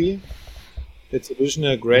gravy. It's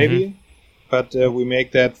additional gravy, but we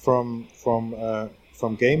make that from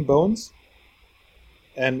game bones,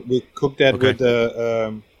 and we cook that with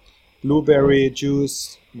blueberry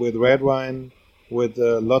juice, with red wine, with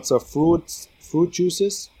lots of fruit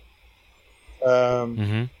juices.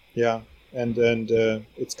 Yeah, and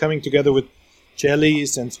it's coming together with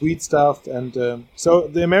jellies and sweet stuff, and so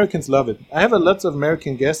the Americans love it. I have lots of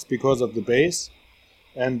American guests because of the base,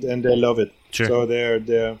 and they love it. Sure. So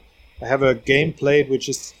they're I have a game plate which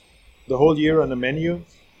is the whole year on the menu.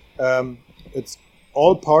 It's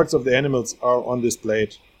all parts of the animals are on this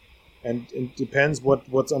plate, and it depends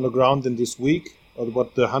what's on the ground in this week or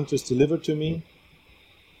what the hunters deliver to me.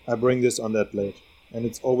 I bring this on that plate, and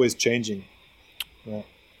it's always changing. Yeah.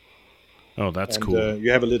 Oh, that's cool. You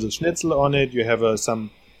have a little schnitzel on it. You have some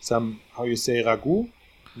how you say ragu?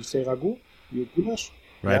 You say ragu? You goulash?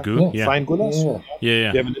 Ragu, yeah. Fine goulash.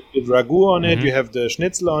 Yeah. You have a little bit ragu on it. You have the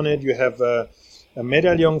schnitzel on it. You have a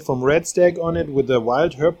medallion from red stag on it with a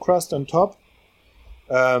wild herb crust on top.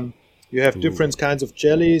 You have different kinds of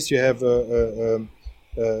jellies. You have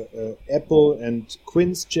apple and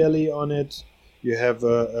quince jelly on it. You have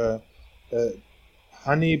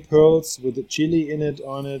honey pearls with the chili in it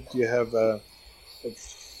on it. You have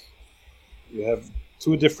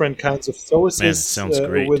two different kinds of sauces. Man, sounds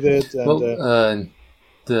great. With it. And,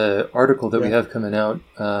 the article that we have coming out,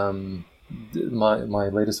 my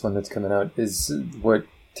latest one that's coming out, is what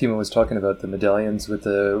Timo was talking about, the medallions with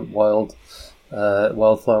the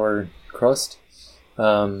wildflower crust.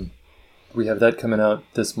 We have that coming out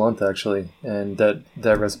this month, actually, and that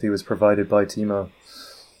recipe was provided by Timo.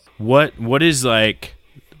 What is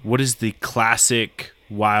the classic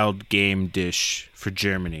wild game dish for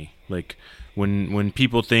Germany? Like when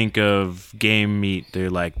people think of game meat,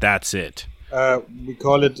 they're like, that's it. We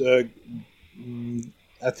call it,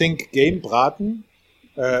 I think, game braten,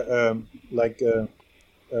 like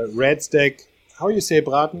red steak. How you say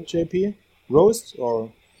braten, JP? Roast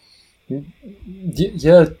or?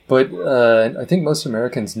 Yeah, but I think most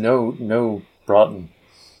Americans know braten.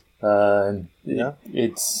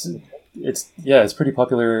 It's pretty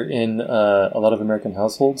popular in a lot of American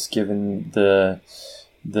households, given the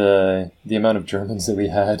amount of Germans that we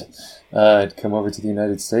had come over to the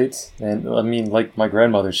United States. And I mean, like my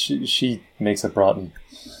grandmother, she makes a braten.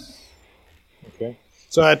 Okay,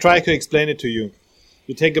 so I try to explain it to you.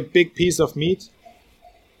 You take a big piece of meat,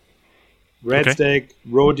 red steak,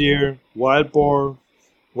 roe deer, wild boar,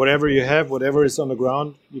 whatever you have, whatever is on the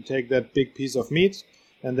ground. You take that big piece of meat,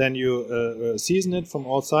 and then you season it from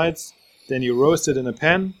all sides. Then you roast it in a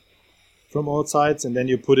pan from all sides, and then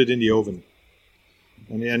you put it in the oven.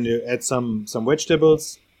 And then you add some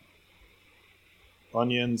vegetables,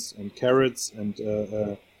 onions and carrots and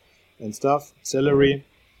stuff, celery,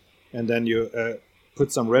 and then you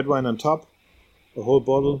put some red wine on top, a whole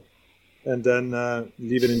bottle, and then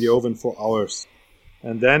leave it in the oven for hours.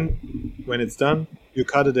 And then, when it's done, you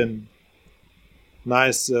cut it in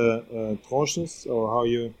nice tranches, or how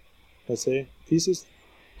you say, pieces?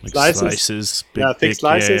 Like slices. Thick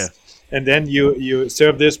slices. Yeah. And then you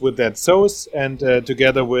serve this with that sauce, and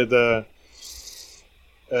together with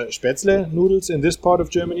Spätzle noodles in this part of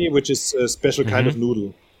Germany, which is a special kind of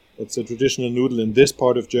noodle. It's a traditional noodle in this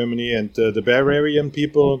part of Germany, and the Bavarian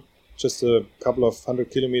people, just a couple of 100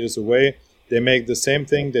 kilometers away, they make the same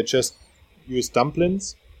thing. They just use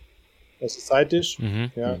dumplings as a side dish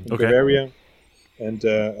in Bavaria, and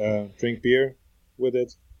drink beer with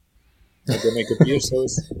it. And they make a beer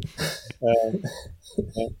sauce.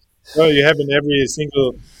 So you have in every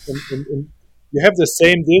single... you have the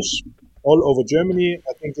same dish all over Germany.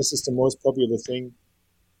 I think this is the most popular thing,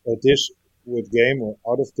 a dish with game or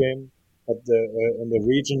out of game. But in the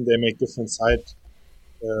region, they make different side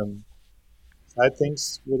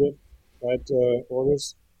things with it, side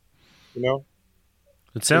orders. You know?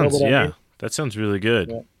 It sounds, I mean? That sounds really good.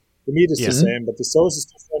 Yeah. The meat is the same, but the sauce is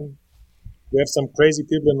different. We have some crazy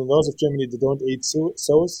people in the north of Germany that don't eat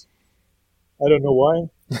sauce. I don't know why.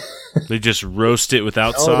 They just roast it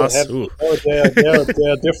without sauce?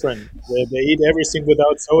 They're different. They eat everything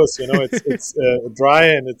without sauce. You know, it's dry,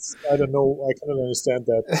 and I don't know. I cannot understand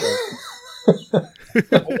that. So.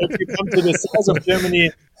 If you come to the south of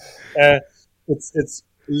Germany, it's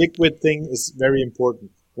liquid thing is very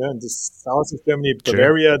important. Yeah, in the south of Germany,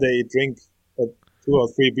 Bavaria, they drink 2 or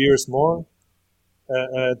 3 beers more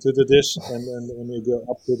to the dish, and when you go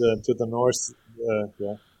up to the north,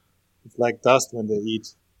 it's like dust when they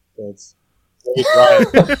eat. So it's very dry.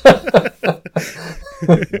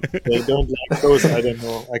 They don't like those. I don't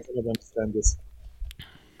know. I cannot understand this.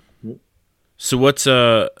 So what's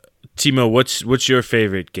Timo? What's your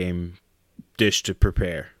favorite game dish to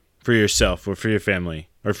prepare for yourself or for your family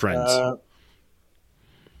or friends?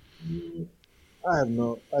 I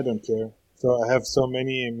don't care. So I have so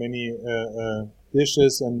many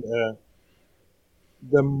dishes, and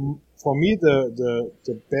for me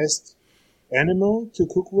the best animal to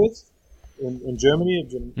cook with in Germany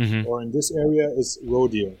or in this area is roe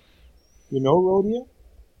deer. You know roe deer?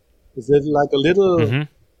 Is it like a little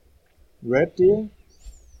red deer?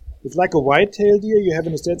 It's like a white-tailed deer you have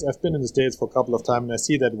in the States. I've been in the States for a couple of times, and I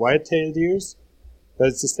see that white-tailed deers.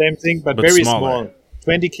 That's the same thing, but very small.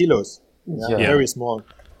 20 kilos. Yeah. Very small.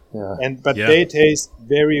 Yeah. But they taste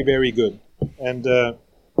very, very good. And I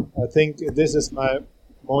think this is my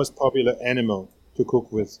most popular animal to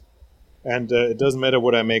cook with. And it doesn't matter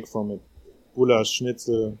what I make from it. Gulasch,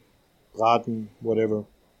 Schnitzel, Braten, whatever.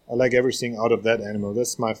 I like everything out of that animal.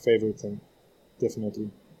 That's my favorite thing.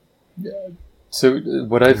 Definitely. Yeah. So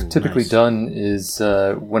what I've typically done is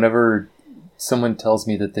whenever someone tells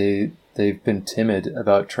me that they've been timid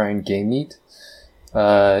about trying game meat,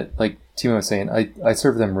 like Timo was saying, I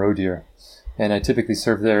serve them roe deer, and I typically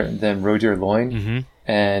serve them roe deer loin,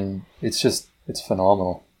 and it's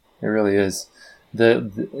phenomenal. It really is.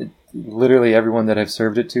 Literally everyone that I've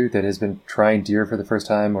served it to that has been trying deer for the first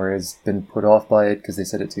time or has been put off by it because they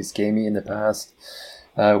said it tastes gamey in the past,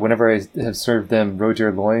 whenever I have served them roe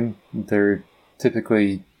deer loin, they're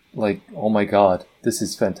typically like, "Oh my God, this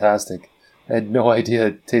is fantastic! I had no idea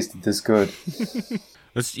it tasted this good."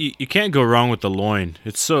 You can't go wrong with the loin.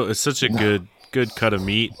 It's such a good cut of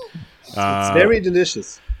meat. It's very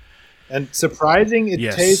delicious and surprising. It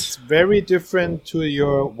tastes very different to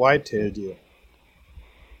your white-tailed deer.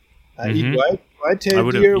 I eat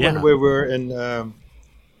white-tailed deer when we were on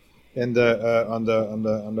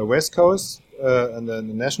the West Coast and the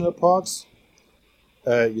national parks.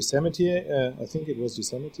 Yosemite, I think it was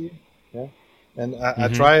Yosemite. Yeah, and I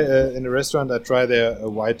try in a restaurant. I try their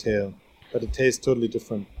whitetail, but it tastes totally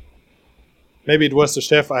different. Maybe it was the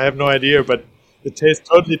chef. I have no idea, but it tastes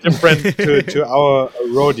totally different to our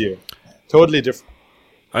roe deer. Totally different.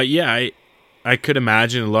 I could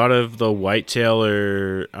imagine a lot of the whitetail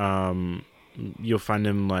are you'll find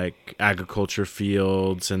them like agriculture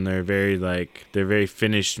fields, and they're very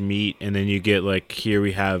finished meat. And then you get like here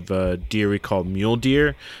we have deer we call mule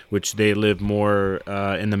deer, which they live more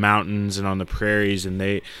in the mountains and on the prairies, and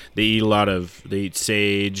they eat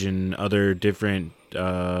sage and other different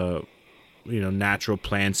natural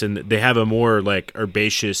plants, and they have a more like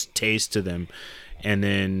herbaceous taste to them. And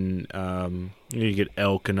then you get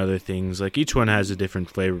elk and other things. Like each one has a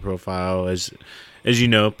different flavor profile, as you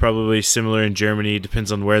know, probably similar in Germany.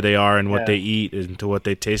 Depends on where they are and what they eat and to what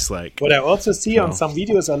they taste like. What I also see on some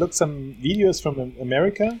videos, I looked some videos from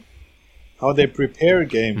America, how they prepare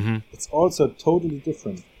game. It's also totally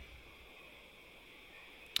different.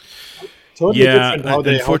 Totally different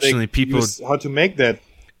how to make that.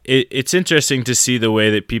 It's interesting to see the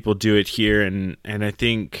way that people do it here, and I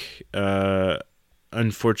think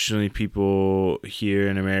unfortunately people here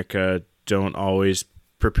in America don't always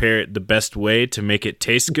prepare it the best way to make it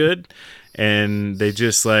taste good, and they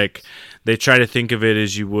just they try to think of it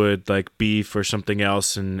as you would like beef or something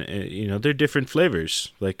else, and they're different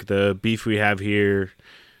flavors. Like the beef we have here,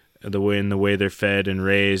 the way they're fed and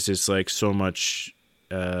raised is like so much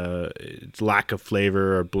lack of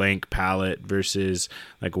flavor or blank palate, versus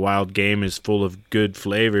like wild game is full of good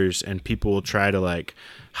flavors, and people will try to like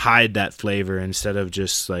hide that flavor instead of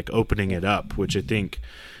just like opening it up, which I think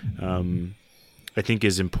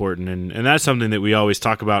is important, and that's something that we always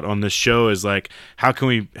talk about on this show is like how can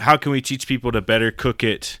we teach people to better cook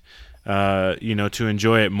it, to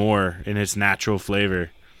enjoy it more in its natural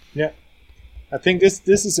flavor. Yeah, I think this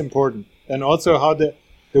is important, and also how the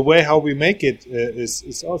way how we make it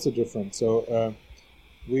is also different. So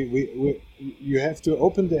you have to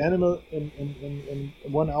open the animal in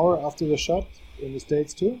 1 hour after the shot in the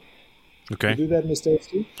States too. Okay, you do that in the States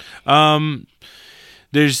too.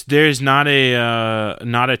 There's not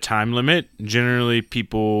a time limit. Generally,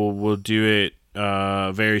 people will do it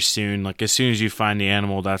very soon. Like as soon as you find the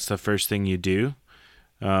animal, that's the first thing you do.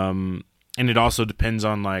 and it also depends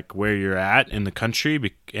on like where you're at in the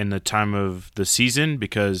country and the time of the season,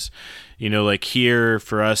 because like here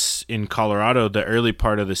for us in Colorado, the early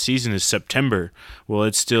part of the season is September. Well,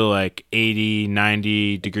 it's still like 80,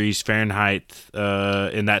 90 degrees Fahrenheit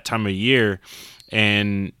in that time of year,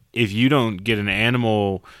 and if you don't get an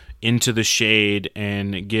animal into the shade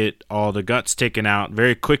and get all the guts taken out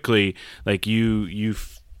very quickly, like you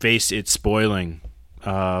face it spoiling.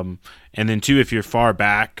 And then too, if you're far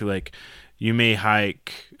back, like you may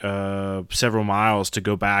hike several miles to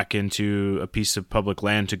go back into a piece of public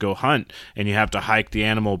land to go hunt, and you have to hike the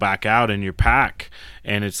animal back out in your pack.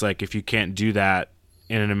 And it's like, if you can't do that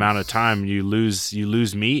in an amount of time, you lose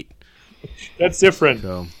meat. That's different.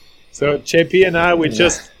 So JP and I, we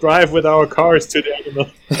just drive with our cars to the animal.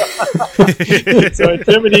 So in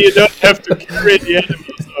Germany, you don't have to carry the animal.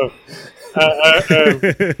 So,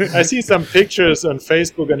 I see some pictures on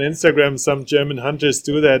Facebook and Instagram. Some German hunters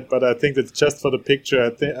do that, but I think it's just for the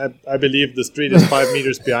picture. I believe the street is 5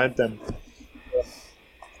 meters behind them.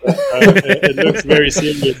 It looks very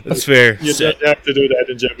serious. That's fair. You don't have to do that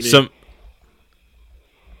in Germany.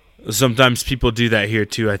 Sometimes people do that here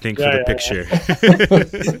too, I think, for the picture.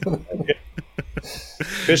 Okay.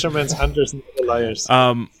 Fishermen's hunters and liars.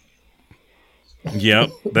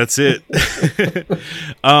 Yep, that's it.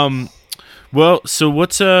 Well, so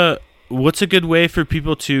what's a good way for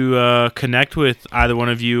people to connect with either one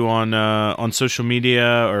of you on social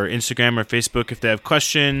media or Instagram or Facebook if they have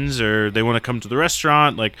questions or they want to come to the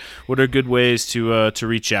restaurant? Like, what are good ways to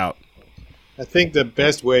reach out? I think the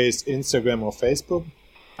best way is Instagram or Facebook.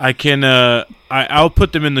 I can. I'll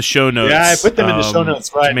put them in the show notes. Yeah, I put them in the show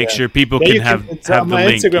notes, right? To make sure people can have on my the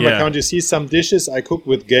link. Instagram account. You see some dishes I cook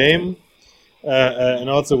with game, and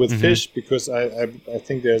also with fish, because I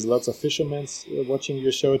think there's lots of fishermen watching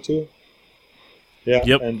your show too. Yeah.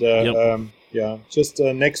 Yep. And just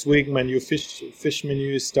next week my new fish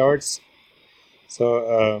menu starts.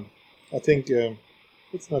 So I think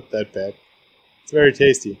it's not that bad. It's very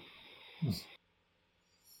tasty.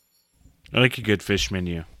 I like a good fish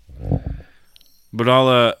menu. But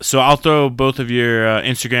I'll throw both of your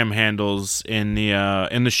Instagram handles in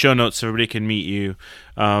the show notes so everybody can meet you,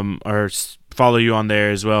 or follow you on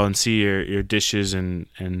there as well and see your dishes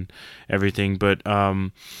and everything. But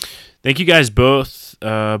thank you guys both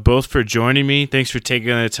for joining me. Thanks for taking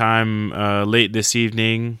the time late this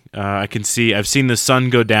evening. I've seen the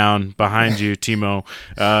sun go down behind you, Timo,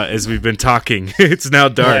 as we've been talking. It's now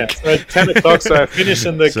dark. Yeah, it's 10 o'clock, so I finish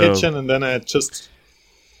in the kitchen, and then I just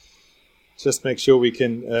make sure we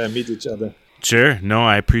can meet each other. Sure. No,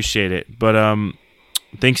 I appreciate it. But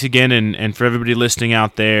thanks again, and for everybody listening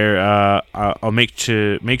out there, I'll make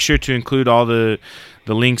sure to include all the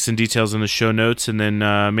links and details in the show notes, and then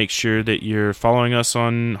make sure that you're following us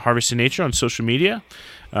on Harvesting Nature on social media.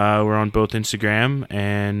 We're on both Instagram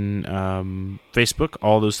and Facebook,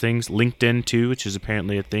 all those things. LinkedIn too, which is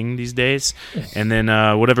apparently a thing these days. And then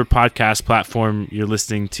whatever podcast platform you're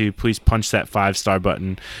listening to, please punch that 5-star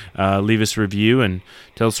button. Leave us a review and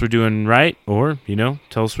tell us we're doing right, or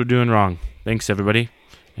tell us we're doing wrong. Thanks everybody,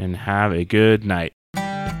 and have a good night.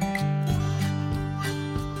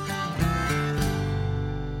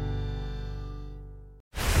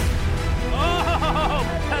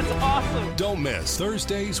 Don't miss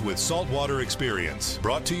Thursdays with Saltwater Experience,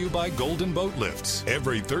 brought to you by Golden Boat Lifts,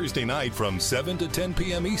 every Thursday night from 7 to 10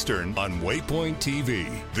 p.m. Eastern on Waypoint TV,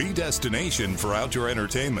 the destination for outdoor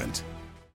entertainment.